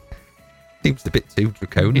say. Seems a bit too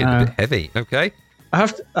draconian, a bit heavy. Okay. I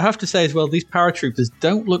have to say as well, these paratroopers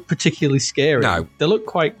don't look particularly scary. No. They look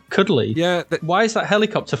quite cuddly. Yeah. Why is that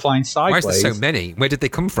helicopter flying sideways? Why is there so many? Where did they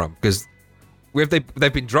come from? Because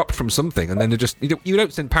they've been dropped from something, and then they're just... You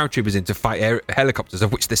don't send paratroopers in to fight helicopters,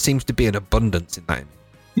 of which there seems to be an abundance in that.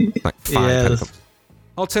 Like 5 helicopters.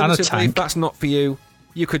 Alternatively, if that's not for you,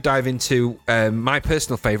 you could dive into my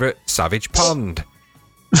personal favourite, Savage Pond.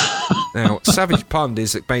 Now, Savage Pond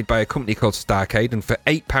is made by a company called Starcade, and for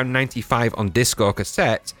 £8.95 on disc or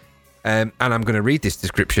cassette, and I'm going to read this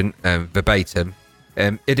description verbatim,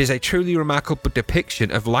 it is a truly remarkable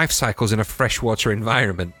depiction of life cycles in a freshwater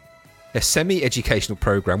environment. A semi-educational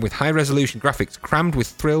program with high-resolution graphics crammed with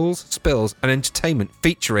thrills, spills, and entertainment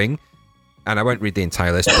featuring... And I won't read the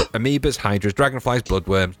entire list, but amoebas, hydras, dragonflies,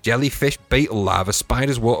 bloodworms, jellyfish, beetle larvae,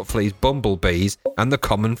 spiders, water fleas, bumblebees, and the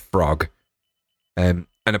common frog. And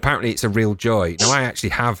apparently it's a real joy. Now, I actually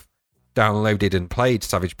have downloaded and played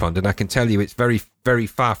Savage Pond, and I can tell you it's very, very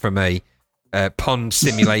far from a pond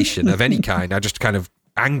simulation of any kind. I just kind of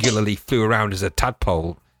angularly flew around as a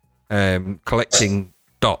tadpole, collecting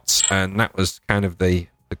dots, and that was kind of the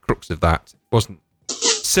crux of that.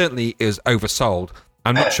 Certainly it was oversold.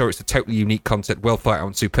 I'm not sure it's a totally unique concept, well thought out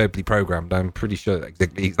and superbly programmed. I'm pretty sure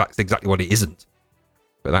that's exactly what it isn't.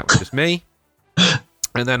 But that was just me.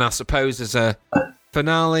 And then I suppose as a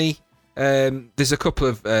finale, there's a couple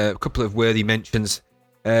of worthy mentions.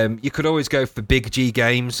 You could always go for Big G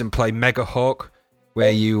Games and play Mega Hawk, where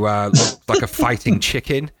you look like a fighting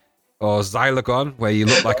chicken, or Xylogon, where you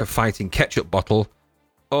look like a fighting ketchup bottle,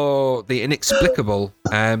 or the inexplicable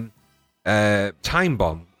Time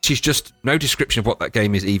Bomb. She's just no description of what that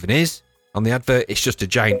game is on the advert. It's just a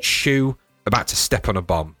giant shoe about to step on a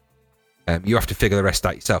bomb. You have to figure the rest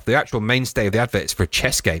out yourself. The actual mainstay of the advert is for a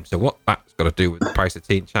chess game, so what that's got to do with the price of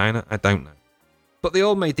tea in China, I don't know. But they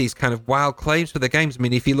all made these kind of wild claims for their games. I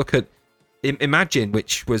mean, if you look at Imagine,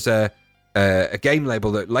 which was a game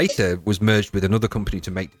label that later was merged with another company to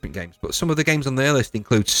make different games, but some of the games on their list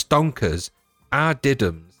include Stonkers,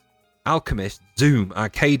 Diddums, Alchemist, Zoom,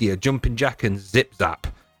 Arcadia, Jumpin' Jack, and Zip Zap.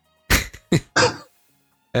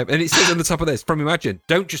 And it says on the top of this, from Imagine,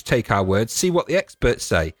 don't just take our words, see what the experts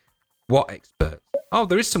say. What experts? Oh,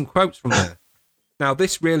 there is some quotes from there. Now,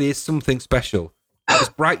 this really is something special. These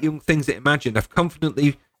bright young things at Imagine have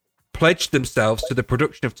confidently pledged themselves to the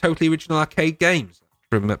production of totally original arcade games.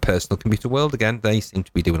 From Personal Computer World, again, they seem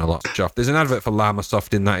to be doing a lot of stuff. There's an advert for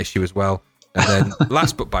Llamasoft in that issue as well. And then,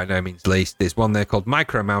 last but by no means least, there's one there called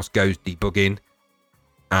Micro Mouse Goes Debugging.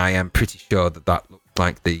 I am pretty sure that looks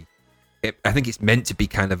like I think it's meant to be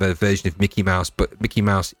kind of a version of Mickey Mouse, but Mickey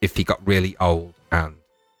Mouse if he got really old and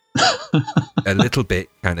a little bit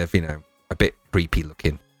kind of, a bit creepy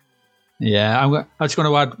looking. Yeah, I just want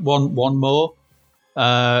to add one more.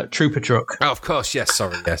 Trooper Truck. Oh, of course, yes,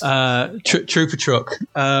 sorry, yes. Trooper Truck,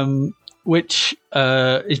 which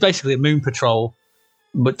is basically a Moon Patrol,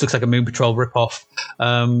 but looks like a Moon Patrol ripoff.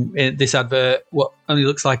 In this advert, what only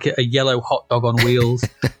looks like a yellow hot dog on wheels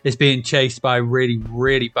is being chased by really,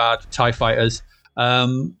 really bad TIE fighters.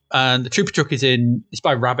 And the Trooper Truck it's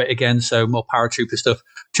by Rabbit again, so more paratrooper stuff.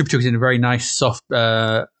 Trooper Truck is in a very nice, soft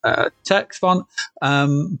text font.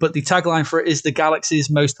 But the tagline for it is the galaxy's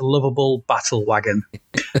most lovable battle wagon.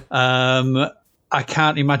 I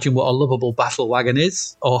can't imagine what a lovable battle wagon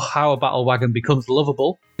is, or how a battle wagon becomes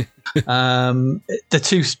lovable. It's an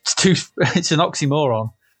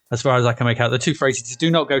oxymoron, as far as I can make out. The two phrases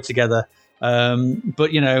do not go together.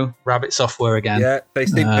 But Rabbit software again. Yeah,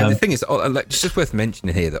 and the thing is, it's just worth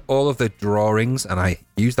mentioning here that all of the drawings, and I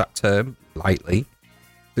use that term lightly,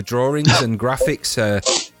 the drawings and graphics,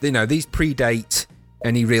 these predate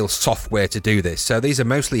any real software to do this. So these are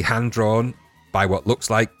mostly hand drawn by what looks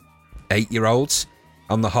like 8-year-olds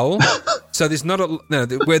on the whole. So there's not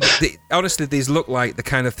honestly, these look like the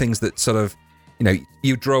kind of things that sort of,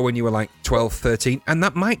 you draw when you were like 12, 13, and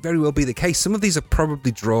that might very well be the case. Some of these are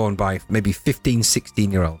probably drawn by maybe 15,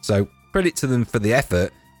 16-year-olds. So credit to them for the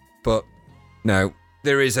effort, but no,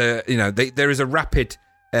 there is a rapid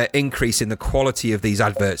increase in the quality of these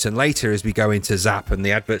adverts. And later, as we go into Zap and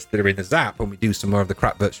the adverts that are in the Zap, and we do some more of the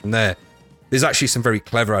crapverts from there's actually some very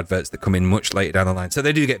clever adverts that come in much later down the line. So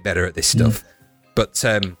they do get better at this stuff. But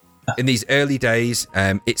in these early days,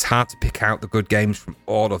 it's hard to pick out the good games from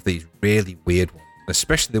all of these really weird ones,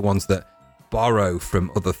 especially the ones that borrow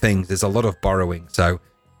from other things. There's a lot of borrowing. So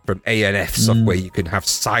from ANF software, you can have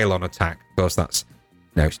Cylon attack. Of course, that's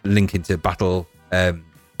linking to Battlestar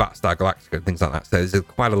Galactica and things like that. So there's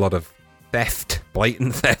quite a lot of theft,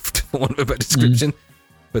 blatant theft, for want of a better description.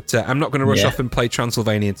 But I'm not going to rush off and play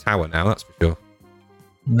Transylvanian Tower now, that's for sure.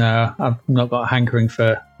 No, I've not got a hankering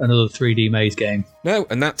for another 3D maze game. No,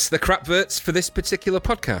 and that's the crapverts for this particular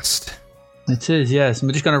podcast. It is, yes. And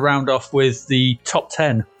we're just going to round off with the top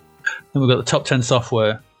 10. And we've got the top 10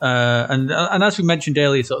 software. And as we mentioned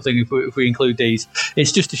earlier, sort of thing, if we include these,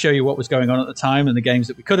 it's just to show you what was going on at the time and the games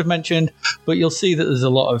that we could have mentioned. But you'll see that there's a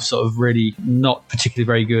lot of sort of really not particularly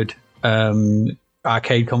very good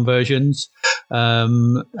arcade conversions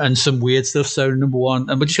and some weird stuff. So number one,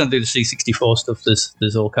 and we're just going to do the C64 stuff.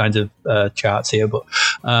 There's all kinds of charts here, but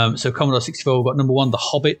so Commodore 64, we've got number one, The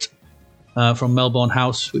Hobbit from Melbourne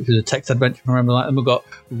House, which is a text adventure, if I remember that. And we've got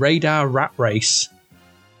Radar Rat Race.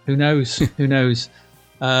 Who knows? Who knows?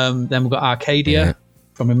 Then we've got Arcadia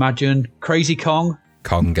from Imagine, Crazy Kong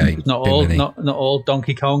game, not all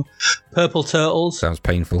Donkey Kong, Purple Turtles. Sounds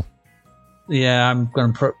painful. Yeah, I'm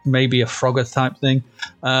going to put maybe a Frogger type thing.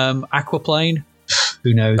 Aquaplane,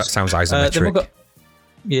 who knows? That sounds isometric. Then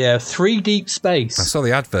we've got, 3 Deep Space. I saw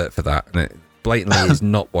the advert for that, and it blatantly is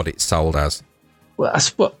not what it's sold as.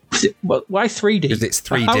 Well, why 3D? Because it's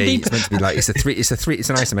 3D. It's meant to be like it's an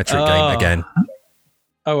isometric game again.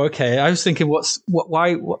 Oh, okay. I was thinking,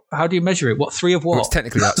 how do you measure it? What 3 of what? Well,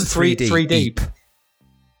 technically, that's 3D. 3 deep.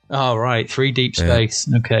 Oh, right. 3 Deep Space.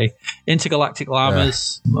 Yeah. Okay. Intergalactic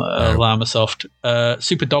Llamas, Llamasoft,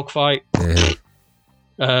 Super Dogfight,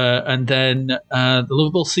 and then The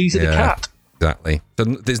Lovable Caesar the Cat. Exactly. So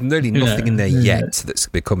there's nearly nothing in there yet that's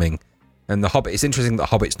becoming. And The Hobbit, it's interesting that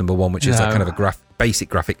Hobbit's number one, which is a kind of a basic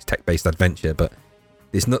graphics tech-based adventure, but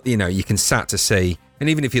there's not, you can start to see, and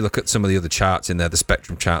even if you look at some of the other charts in there, the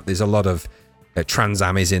Spectrum chart, there's a lot of Trans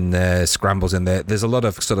Amis in there, Scrambles in there. There's a lot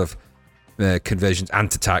of sort of conversions,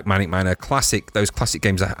 Ant-Attack, Manic Miner, those classic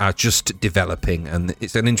games are just developing, and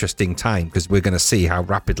it's an interesting time because we're going to see how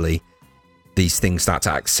rapidly these things start to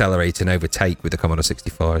accelerate and overtake with the Commodore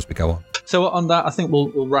 64 as we go on. So on that, I think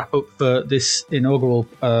we'll wrap up for this inaugural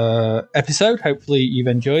episode. Hopefully you've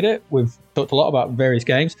enjoyed it. We've talked a lot about various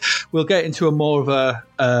games. We'll get into a more of a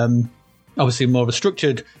obviously more of a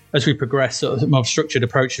structured as we progress, sort of more of a structured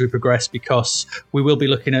approach as we progress, because we will be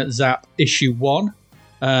looking at Zap issue 1.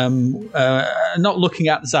 Not looking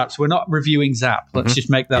at Zap, so we're not reviewing Zap. Let's just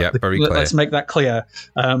make that let's make that clear.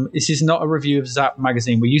 This is not a review of Zap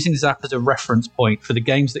magazine. We're using Zap as a reference point for the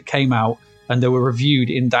games that came out and they were reviewed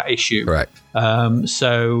in that issue. Correct.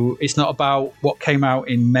 So it's not about what came out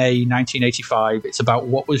in May 1985. It's about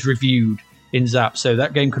what was reviewed in Zap. So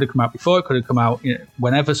that game could have come out before, it could have come out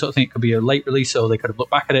whenever, sort of thing. It could be a late release, or they could have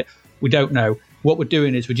looked back at it. We don't know. What we're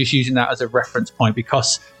doing is we're just using that as a reference point,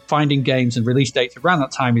 because finding games and release dates around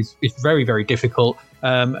that time is very, very difficult.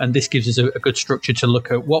 And this gives us a good structure to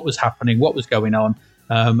look at what was happening, what was going on.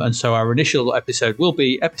 And so our initial episode will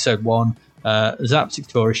be episode 1, Zapped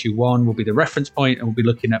 64 issue 1 will be the reference point, and we'll be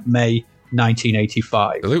looking at May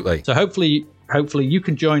 1985. Absolutely. So hopefully you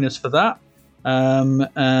can join us for that,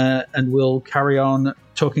 and we'll carry on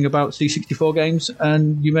talking about C64 games,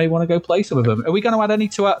 and you may want to go play some of them. Are we going to add any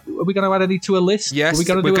to a list? Yes. Are we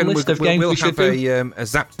going to do a list of games we should do? We'll have a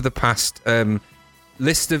Zapped to the Past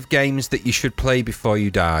list of games that you should play before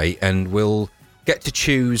you die, and we'll get to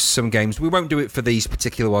choose some games. We won't do it for these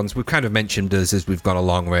particular ones. We've kind of mentioned us as we've gone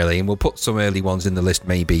along, really, and we'll put some early ones in the list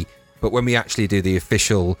maybe. But when we actually do the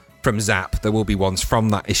official from Zap, there will be ones from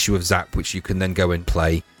that issue of Zap which you can then go and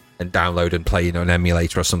play and download and play, an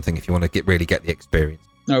emulator or something if you want to really get the experience.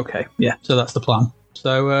 Okay, yeah, so that's the plan.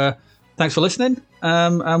 So thanks for listening,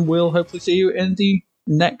 and we'll hopefully see you in the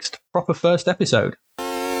next proper first episode.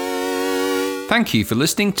 Thank you for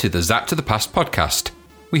listening to the Zapped to the Past podcast.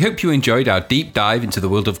 We hope you enjoyed our deep dive into the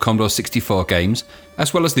world of Commodore 64 games,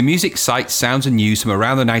 as well as the music, sights, sounds and news from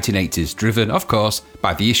around the 1980s, driven, of course,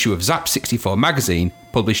 by the issue of Zapped 64 magazine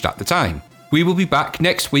published at the time. We will be back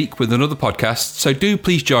next week with another podcast, so do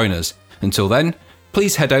please join us. Until then,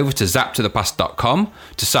 please head over to zappedtothepast.com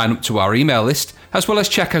to sign up to our email list, as well as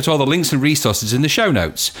check out all the links and resources in the show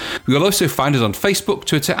notes. You will also find us on Facebook,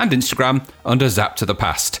 Twitter and Instagram under Zapped to the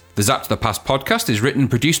Past. The Zapped to the Past podcast is written and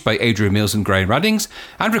produced by Adrian Mills and Graham Raddings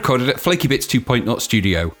and recorded at Flaky Bits 2.0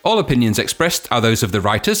 Studio. All opinions expressed are those of the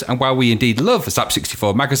writers, and while we indeed love Zapped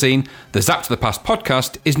 64 magazine, the Zapped to the Past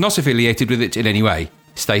podcast is not affiliated with it in any way.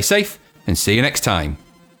 Stay safe and see you next time.